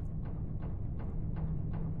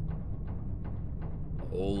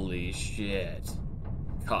 Holy shit.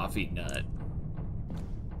 Coffee nut.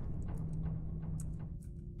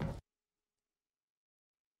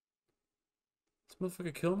 This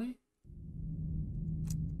motherfucker kill me?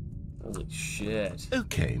 Holy shit.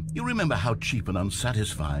 Okay, you remember how cheap and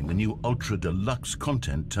unsatisfying the new Ultra Deluxe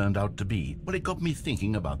content turned out to be? Well, it got me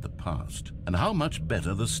thinking about the past and how much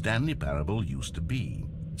better the Stanley Parable used to be.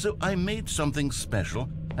 So I made something special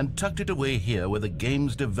and tucked it away here where the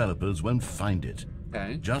game's developers won't find it.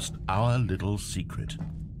 Okay. Just our little secret.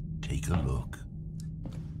 Take a look.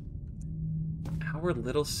 Our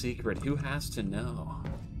little secret. Who has to know?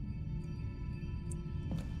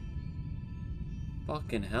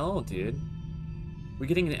 Fucking hell, dude. We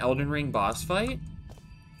getting an Elden Ring boss fight?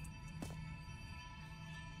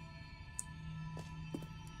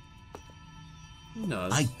 Who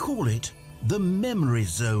knows? I call it the Memory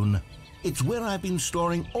Zone. It's where I've been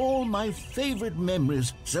storing all my favorite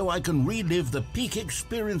memories so I can relive the peak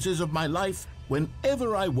experiences of my life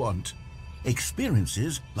whenever I want.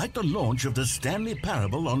 Experiences like the launch of the Stanley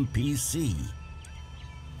Parable on PC.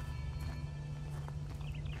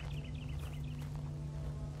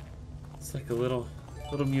 It's like a little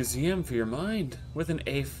museum for your mind with an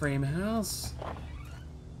A-frame house.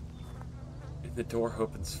 And the door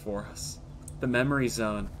opens for us. The Memory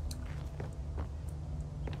Zone.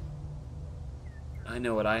 I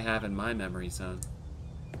know what I have in my memory zone.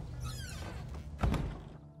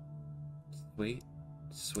 Sweet,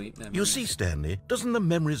 sweet memories. You see, Stanley, doesn't the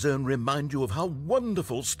Memory Zone remind you of how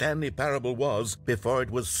wonderful Stanley Parable was before it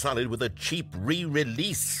was sullied with a cheap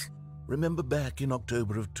re-release? Remember back in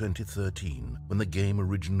October of 2013, when the game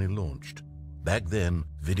originally launched? Back then,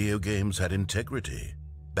 video games had integrity.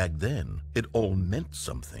 Back then, it all meant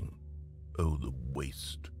something. Oh, the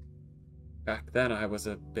waste. Back then, I was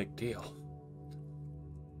a big deal.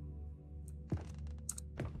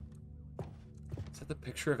 Is that the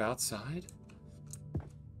picture of outside?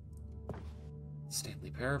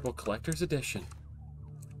 Stanley Parable Collector's Edition.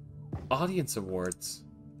 Audience Awards.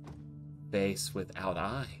 Face without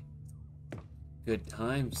eye. Good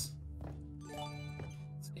times.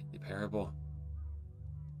 Stanley Parable.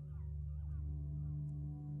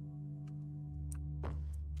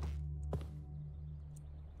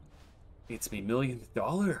 Beats me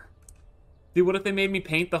 $1,000,000. Dude, what if they made me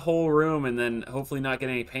paint the whole room and then hopefully not get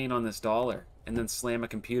any paint on this dollar and then slam a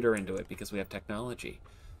computer into it because we have technology?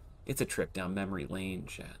 It's a trip down memory lane,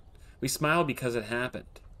 chat. We smile because it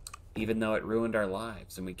happened, even though it ruined our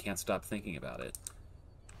lives and we can't stop thinking about it.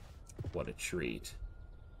 What a treat.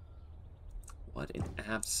 What an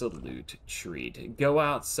absolute treat. Go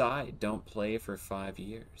outside. Don't play for 5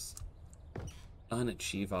 years.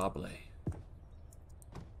 Unachievable.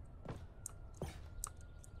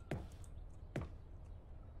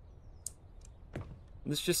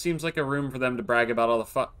 This just seems like a room for them to brag about all the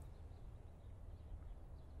fuck.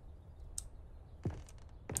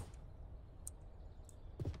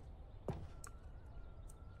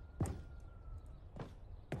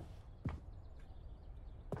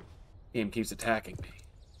 Game keeps attacking me.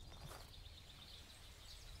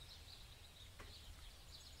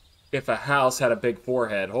 If a house had a big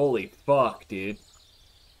forehead, holy fuck, dude.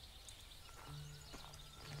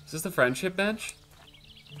 Is this the friendship bench?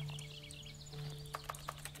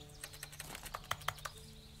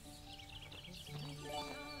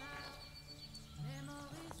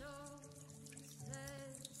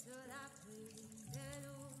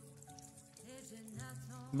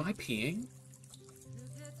 Am I peeing?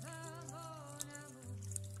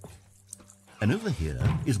 And over here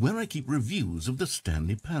is where I keep reviews of the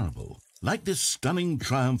Stanley Parable. Like this stunning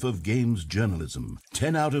triumph of games journalism,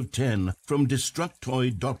 10 out of 10 from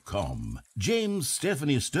Destructoid.com. James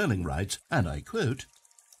Stephanie Sterling writes, and I quote,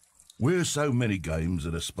 "Where so many games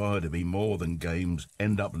that aspire to be more than games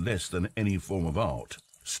end up less than any form of art,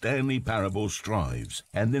 Stanley Parable strives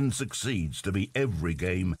and then succeeds to be every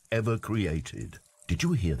game ever created." Did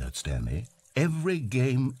you hear that, Stanley? Every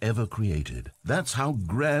game ever created. That's how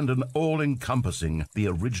grand and all-encompassing the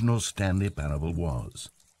original Stanley Parable was.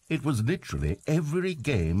 It was literally every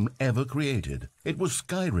game ever created. It was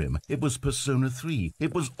Skyrim. It was Persona 3.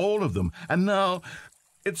 It was all of them. And now,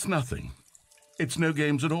 it's nothing. It's no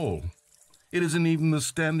games at all. It isn't even the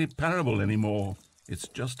Stanley Parable anymore. It's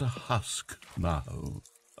just a husk now.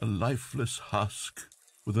 A lifeless husk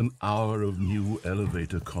with an hour of new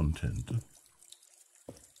elevator content.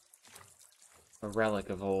 A relic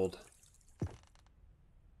of old.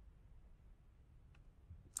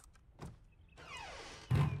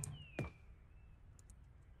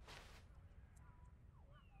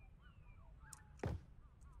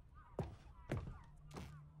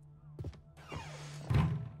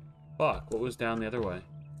 Fuck, what was down the other way?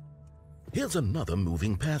 Here's another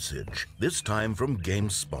moving passage, this time from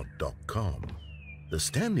GameSpot.com. The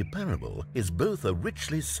Stanley Parable is both a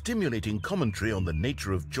richly stimulating commentary on the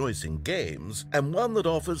nature of choice in games and one that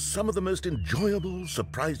offers some of the most enjoyable,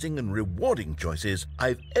 surprising, and rewarding choices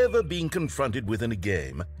I've ever been confronted with in a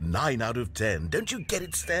game. 9 out of 10. Don't you get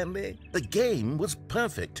it, Stanley? The game was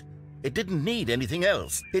perfect. It didn't need anything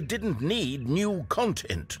else. It didn't need new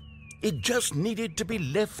content. It just needed to be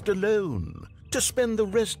left alone, to spend the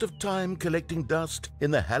rest of time collecting dust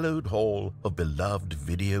in the hallowed hall of beloved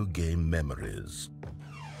video game memories.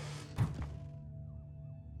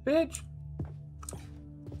 Bitch.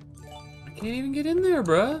 I can't even get in there,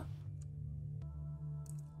 bruh.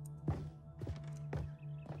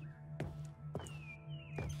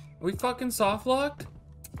 Are we fucking soft locked?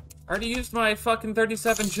 I already used my fucking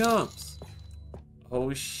 37 jumps.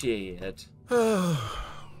 Oh shit.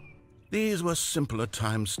 These were simpler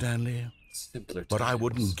times, Stanley. Simpler times. But I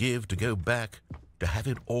wouldn't give to go back, to have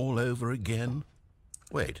it all over again.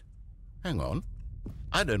 Wait, hang on.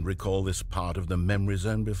 I don't recall this part of the memory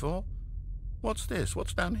zone before. What's this?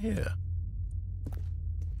 What's down here?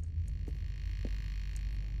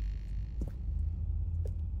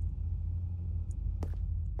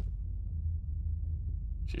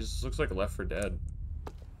 Jesus, looks like Left 4 Dead.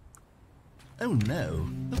 Oh no.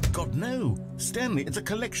 Oh God, no. Stanley, it's a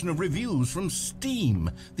collection of reviews from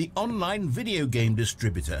Steam, the online video game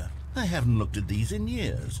distributor. I haven't looked at these in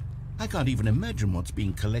years. I can't even imagine what's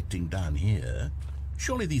been collecting down here.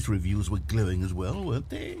 Surely these reviews were glowing as well, weren't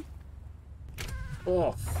they?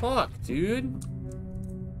 Oh, fuck, dude.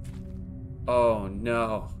 Oh,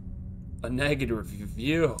 no. A negative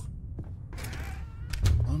review.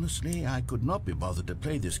 Honestly, I could not be bothered to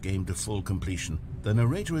play this game to full completion. The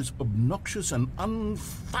narrator is obnoxious and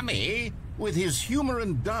unfunny, with his humor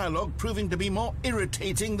and dialogue proving to be more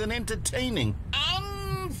irritating than entertaining.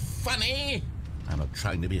 Unfunny! I'm not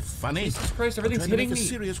trying to be funny. Jesus Christ, everything's I'm trying to hitting make a me.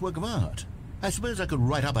 serious work of art. I suppose I could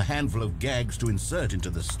write up a handful of gags to insert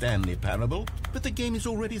into the Stanley Parable, but the game is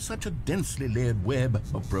already such a densely layered web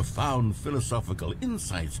of profound philosophical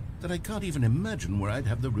insights that I can't even imagine where I'd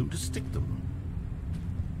have the room to stick them.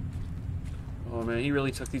 Oh man, he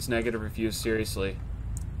really took these negative reviews seriously.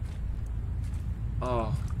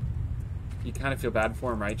 Oh. You kind of feel bad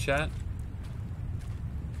for him, right, chat?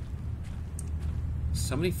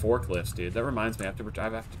 So many forklifts, dude. That reminds me, I have to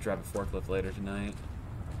drive a forklift later tonight.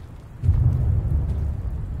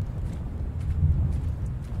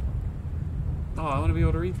 Oh, I want to be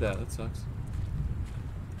able to read that. That sucks.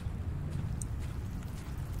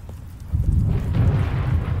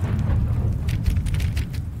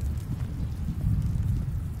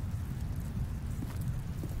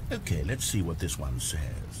 Okay, let's see what this one says.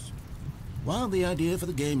 While the idea for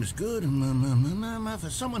the game is good, for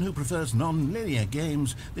someone who prefers non-linear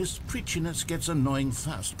games, this preachiness gets annoying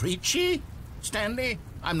fast. Preachy? Stanley,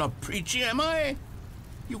 I'm not preachy, am I?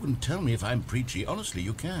 You can tell me if I'm preachy. Honestly,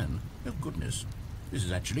 you can. Oh, goodness. This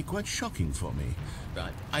is actually quite shocking for me.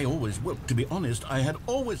 Well, to be honest, I had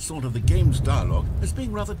always thought of the game's dialogue as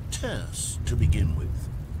being rather terse to begin with.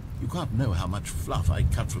 You can't know how much fluff I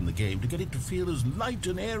cut from the game to get it to feel as light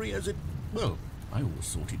and airy as it... Well, I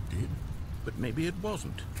always thought it did. But maybe it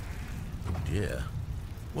wasn't. Oh dear.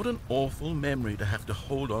 What an awful memory to have to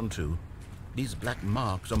hold on to. These black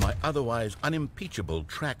marks on my otherwise unimpeachable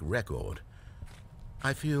track record.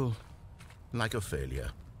 I feel like a failure.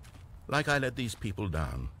 Like I let these people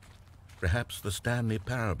down. Perhaps the Stanley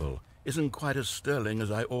Parable isn't quite as sterling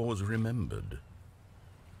as I always remembered.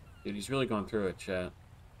 Dude, he's really going through it, chat.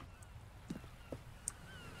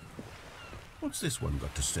 What's this one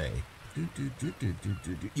got to say?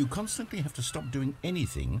 You constantly have to stop doing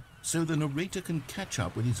anything so the narrator can catch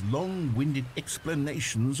up with his long-winded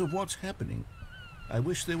explanations of what's happening. I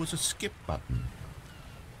wish there was a skip button.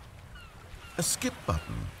 A skip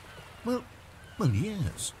button? Well,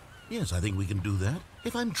 yes. Yes, I think we can do that.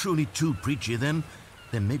 If I'm truly too preachy, then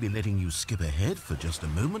maybe letting you skip ahead for just a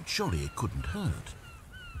moment, surely it couldn't hurt.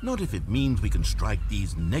 Not if it means we can strike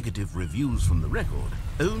these negative reviews from the record.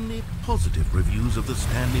 Only positive reviews of the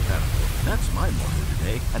Stanley Parable. That's my motto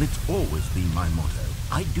today, and it's always been my motto.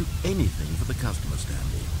 I'd do anything for the customer,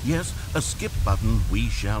 Stanley. Yes, a skip button we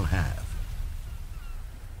shall have.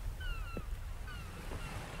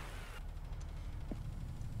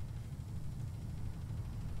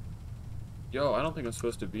 Yo, I don't think I'm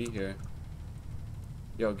supposed to be here.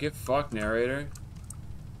 Yo, get fucked, narrator.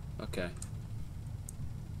 Okay.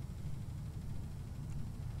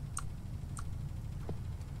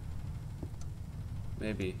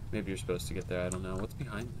 Maybe you're supposed to get there. I don't know. What's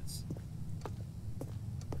behind this?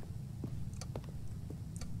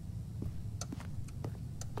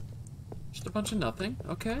 Just a bunch of nothing.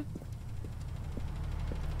 Okay.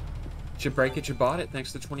 You break it, you bought it.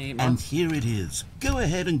 Thanks to 28 And months. here it is. Go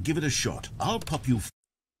ahead and give it a shot. I'll pop you.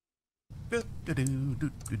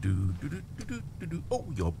 Oh,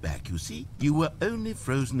 you're back, you see. You were only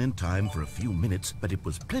frozen in time for a few minutes, but it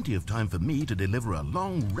was plenty of time for me to deliver a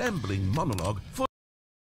long, rambling monologue for...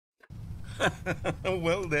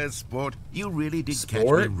 Well, there's sport. You really did catch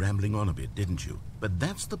me rambling on a bit, didn't you? But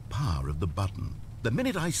that's the power of the button. The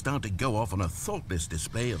minute I start to go off on a thoughtless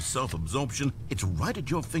display of self-absorption, it's right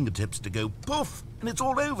at your fingertips to go poof, and it's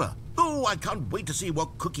all over. Oh, I can't wait to see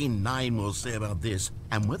what Cookie 9 will say about this,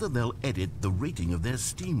 and whether they'll edit the rating of their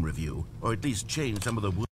Steam review, or at least change some of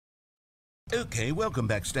the... Okay, welcome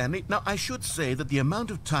back, Stanley. Now, I should say that the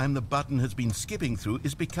amount of time the button has been skipping through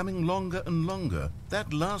is becoming longer and longer.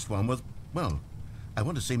 That last one was, well, I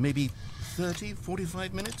want to say maybe 30,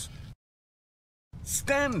 45 minutes?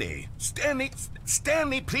 Stanley,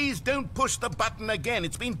 please don't push the button again.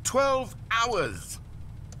 It's been 12 hours.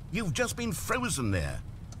 You've just been frozen there.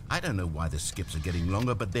 I don't know why the skips are getting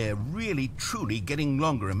longer, but they're really, truly getting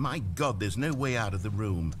longer, and my God, there's no way out of the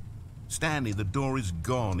room. Stanley, the door is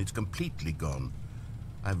gone. It's completely gone.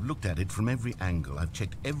 I've looked at it from every angle. I've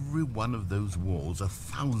checked every one of those walls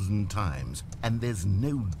 1,000 times, and there's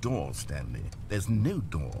no door, Stanley. There's no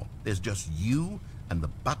door. There's just you and the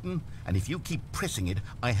button, and if you keep pressing it,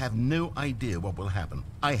 I have no idea what will happen.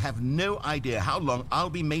 I have no idea how long I'll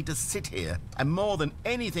be made to sit here, and more than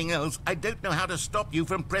anything else, I don't know how to stop you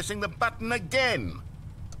from pressing the button again.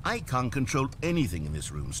 I can't control anything in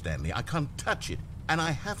this room, Stanley. I can't touch it, and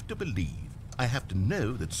I have to believe, I have to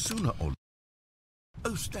know that sooner or later...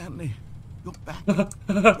 Oh, Stanley, you're back.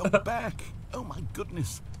 You're back. Oh, my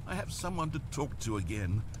goodness. I have someone to talk to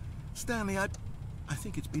again. Stanley, I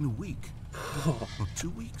think it's been a week. Or 2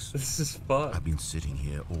 weeks. This is fun. I've been sitting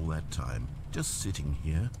here all that time. Just sitting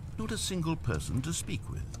here. Not a single person to speak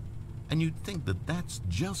with. And you'd think that that's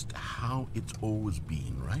just how it's always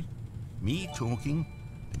been, right? Me talking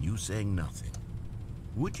and you saying nothing.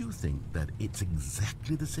 Would you think that it's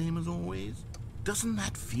exactly the same as always? Doesn't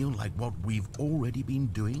that feel like what we've already been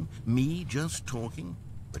doing? Me just talking?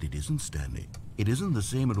 But it isn't, Stanley. It isn't the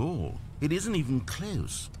same at all. It isn't even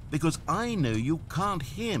close. Because I know you can't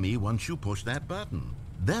hear me once you push that button.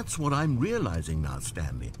 That's what I'm realizing now,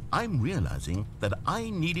 Stanley. I'm realizing that I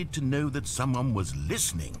needed to know that someone was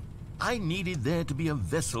listening. I needed there to be a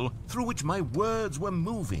vessel through which my words were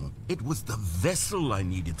moving. It was the vessel I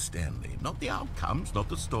needed, Stanley. Not the outcomes, not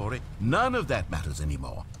the story. None of that matters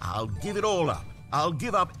anymore. I'll give it all up. I'll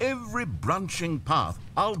give up every branching path.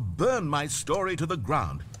 I'll burn my story to the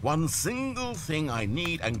ground. One single thing I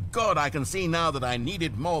need, and God, I can see now that I need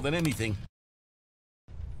it more than anything.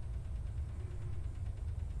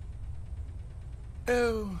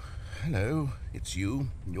 Oh, hello. It's you.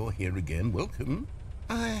 You're here again. Welcome.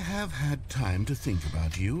 I have had time to think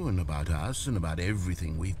about you and about us and about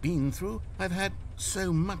everything we've been through. I've had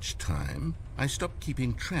so much time. I stopped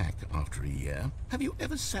keeping track after a year. Have you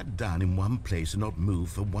ever sat down in one place and not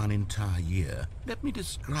moved for one entire year? Let me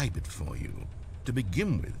describe it for you. To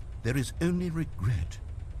begin with, there is only regret.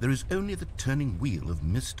 There is only the turning wheel of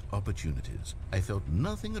missed opportunities. I felt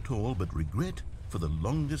nothing at all but regret for the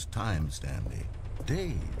longest time, Stanley.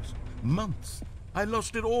 Days, months. I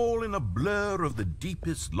lost it all in a blur of the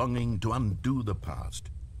deepest longing to undo the past.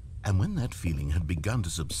 And when that feeling had begun to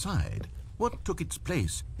subside, what took its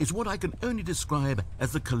place is what I can only describe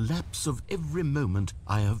as the collapse of every moment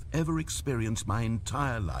I have ever experienced my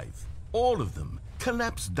entire life. All of them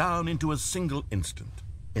collapsed down into a single instant.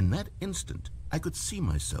 In that instant, I could see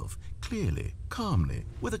myself clearly, calmly,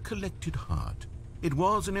 with a collected heart. It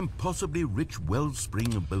was an impossibly rich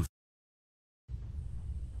wellspring of both.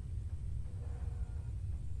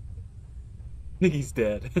 He's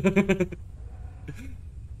dead.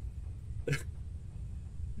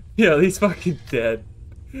 Yeah, he's fucking dead.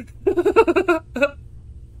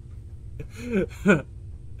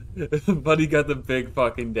 Buddy got the big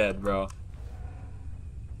fucking dead, bro.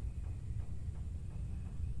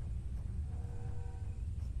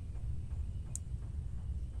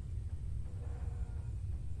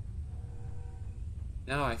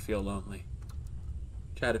 Now I feel lonely.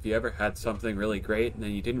 Chad, have you ever had something really great and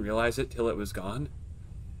then you didn't realize it till it was gone?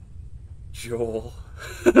 Joel.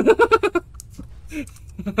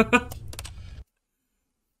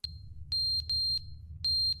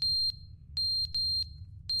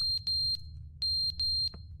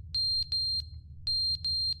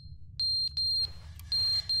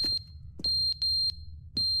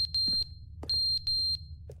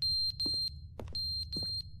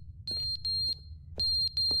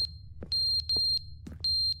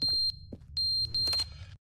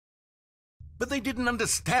 But they didn't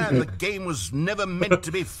understand the game was never meant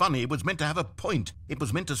to be funny. It was meant to have a point. It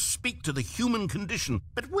was meant to speak to the human condition.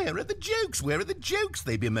 But where are the jokes? Where are the jokes?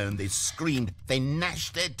 They bemoaned, they screamed, they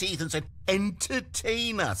gnashed their teeth and said,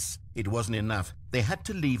 entertain us. It wasn't enough. They had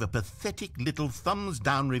to leave a pathetic little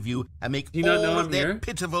thumbs-down review and make all their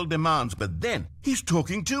pitiful demands. But then, he's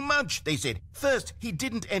talking too much, they said. First, he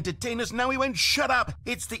didn't entertain us, now he won't shut up.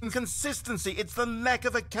 It's the inconsistency, it's the lack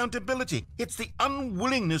of accountability. It's the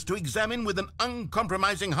unwillingness to examine with an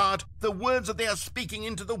uncompromising heart the words that they are speaking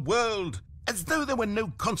into the world. As though there were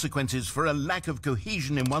no consequences for a lack of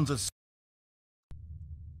cohesion in one's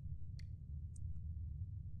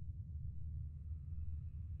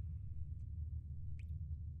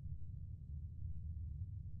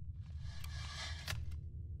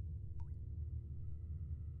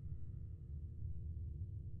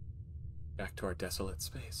back to our desolate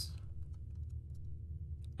space.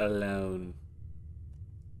 Alone.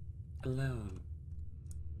 Alone.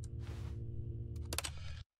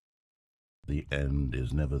 The end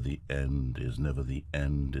is never the end, is never the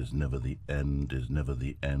end, is never the end, is never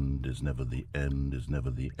the end, is never the end, is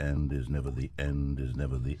never the end, is never the end, is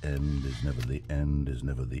never the end, is never the end, is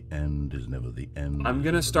never the end, is never the end. I'm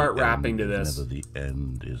gonna start rapping to this. Never the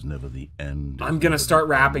end, is never the end. I'm gonna start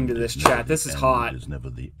rapping to this, chat. This is hot. Is never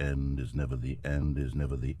the end, is never the end, is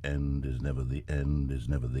never the end, is never the end, is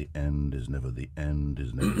never the end, is never the end,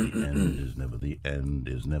 is never the end, is never the end,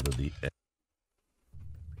 is never the end.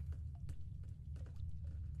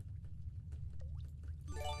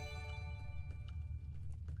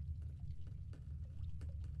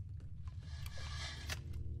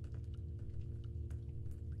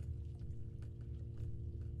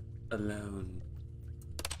 Alone.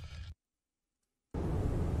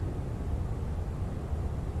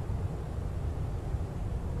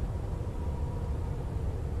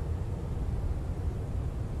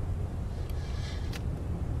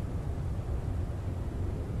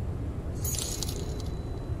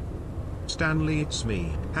 Stanley, it's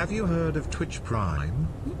me. Have you heard of Twitch Prime?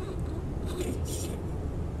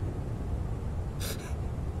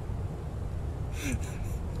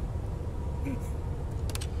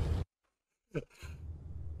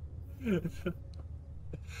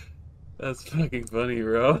 That's fucking funny,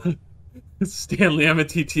 bro. Stanley, I'm a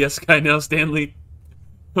TTS guy now, Stanley.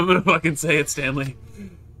 I'm gonna fucking say it, Stanley.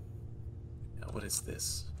 Now, what is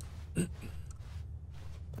this?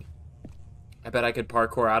 I bet I could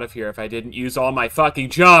parkour out of here if I didn't use all my fucking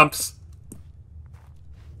jumps.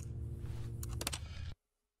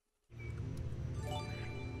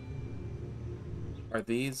 Are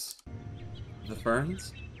these the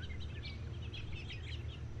ferns?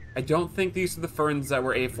 I don't think these are the ferns that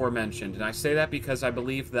were aforementioned, and I say that because I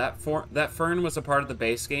believe that fern was a part of the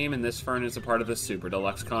base game, and this fern is a part of the Super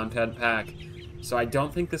Deluxe content pack. So I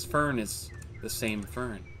don't think this fern is the same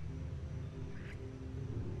fern.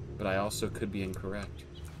 But I also could be incorrect.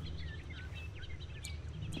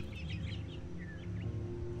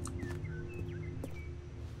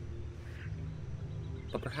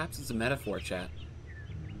 But perhaps it's a metaphor, chat.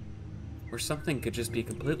 Where something could just be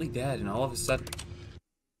completely dead, and all of a sudden...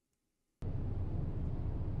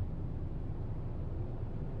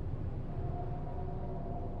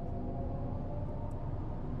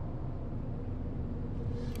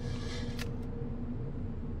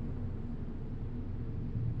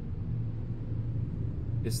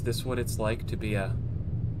 Is this what it's like to be a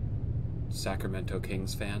Sacramento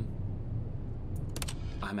Kings fan?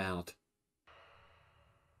 I'm out.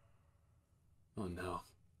 Oh no.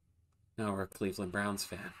 Now we're a Cleveland Browns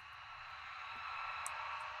fan.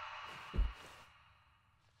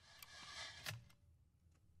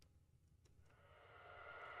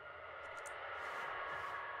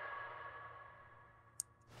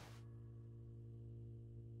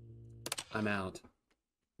 I'm out.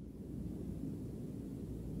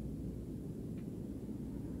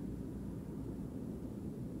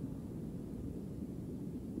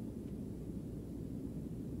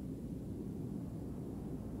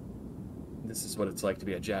 This is what it's like to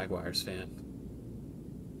be a Jaguars fan.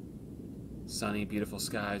 Sunny, beautiful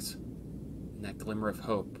skies, and that glimmer of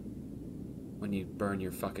hope when you burn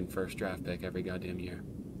your fucking first draft pick every goddamn year.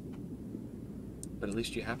 But at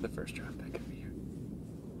least you have the first draft pick every year.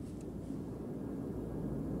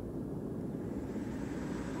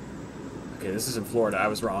 Okay, this is in Florida. I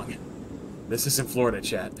was wrong. This is in Florida,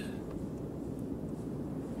 chat.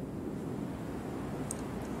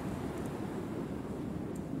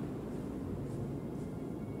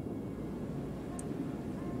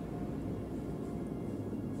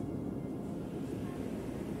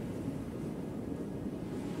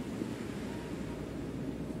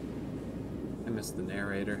 The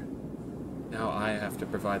narrator. Now I have to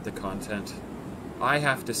provide the content. I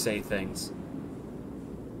have to say things.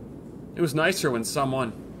 It was nicer when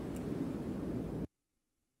someone...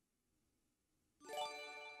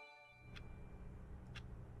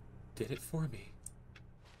 did it for me.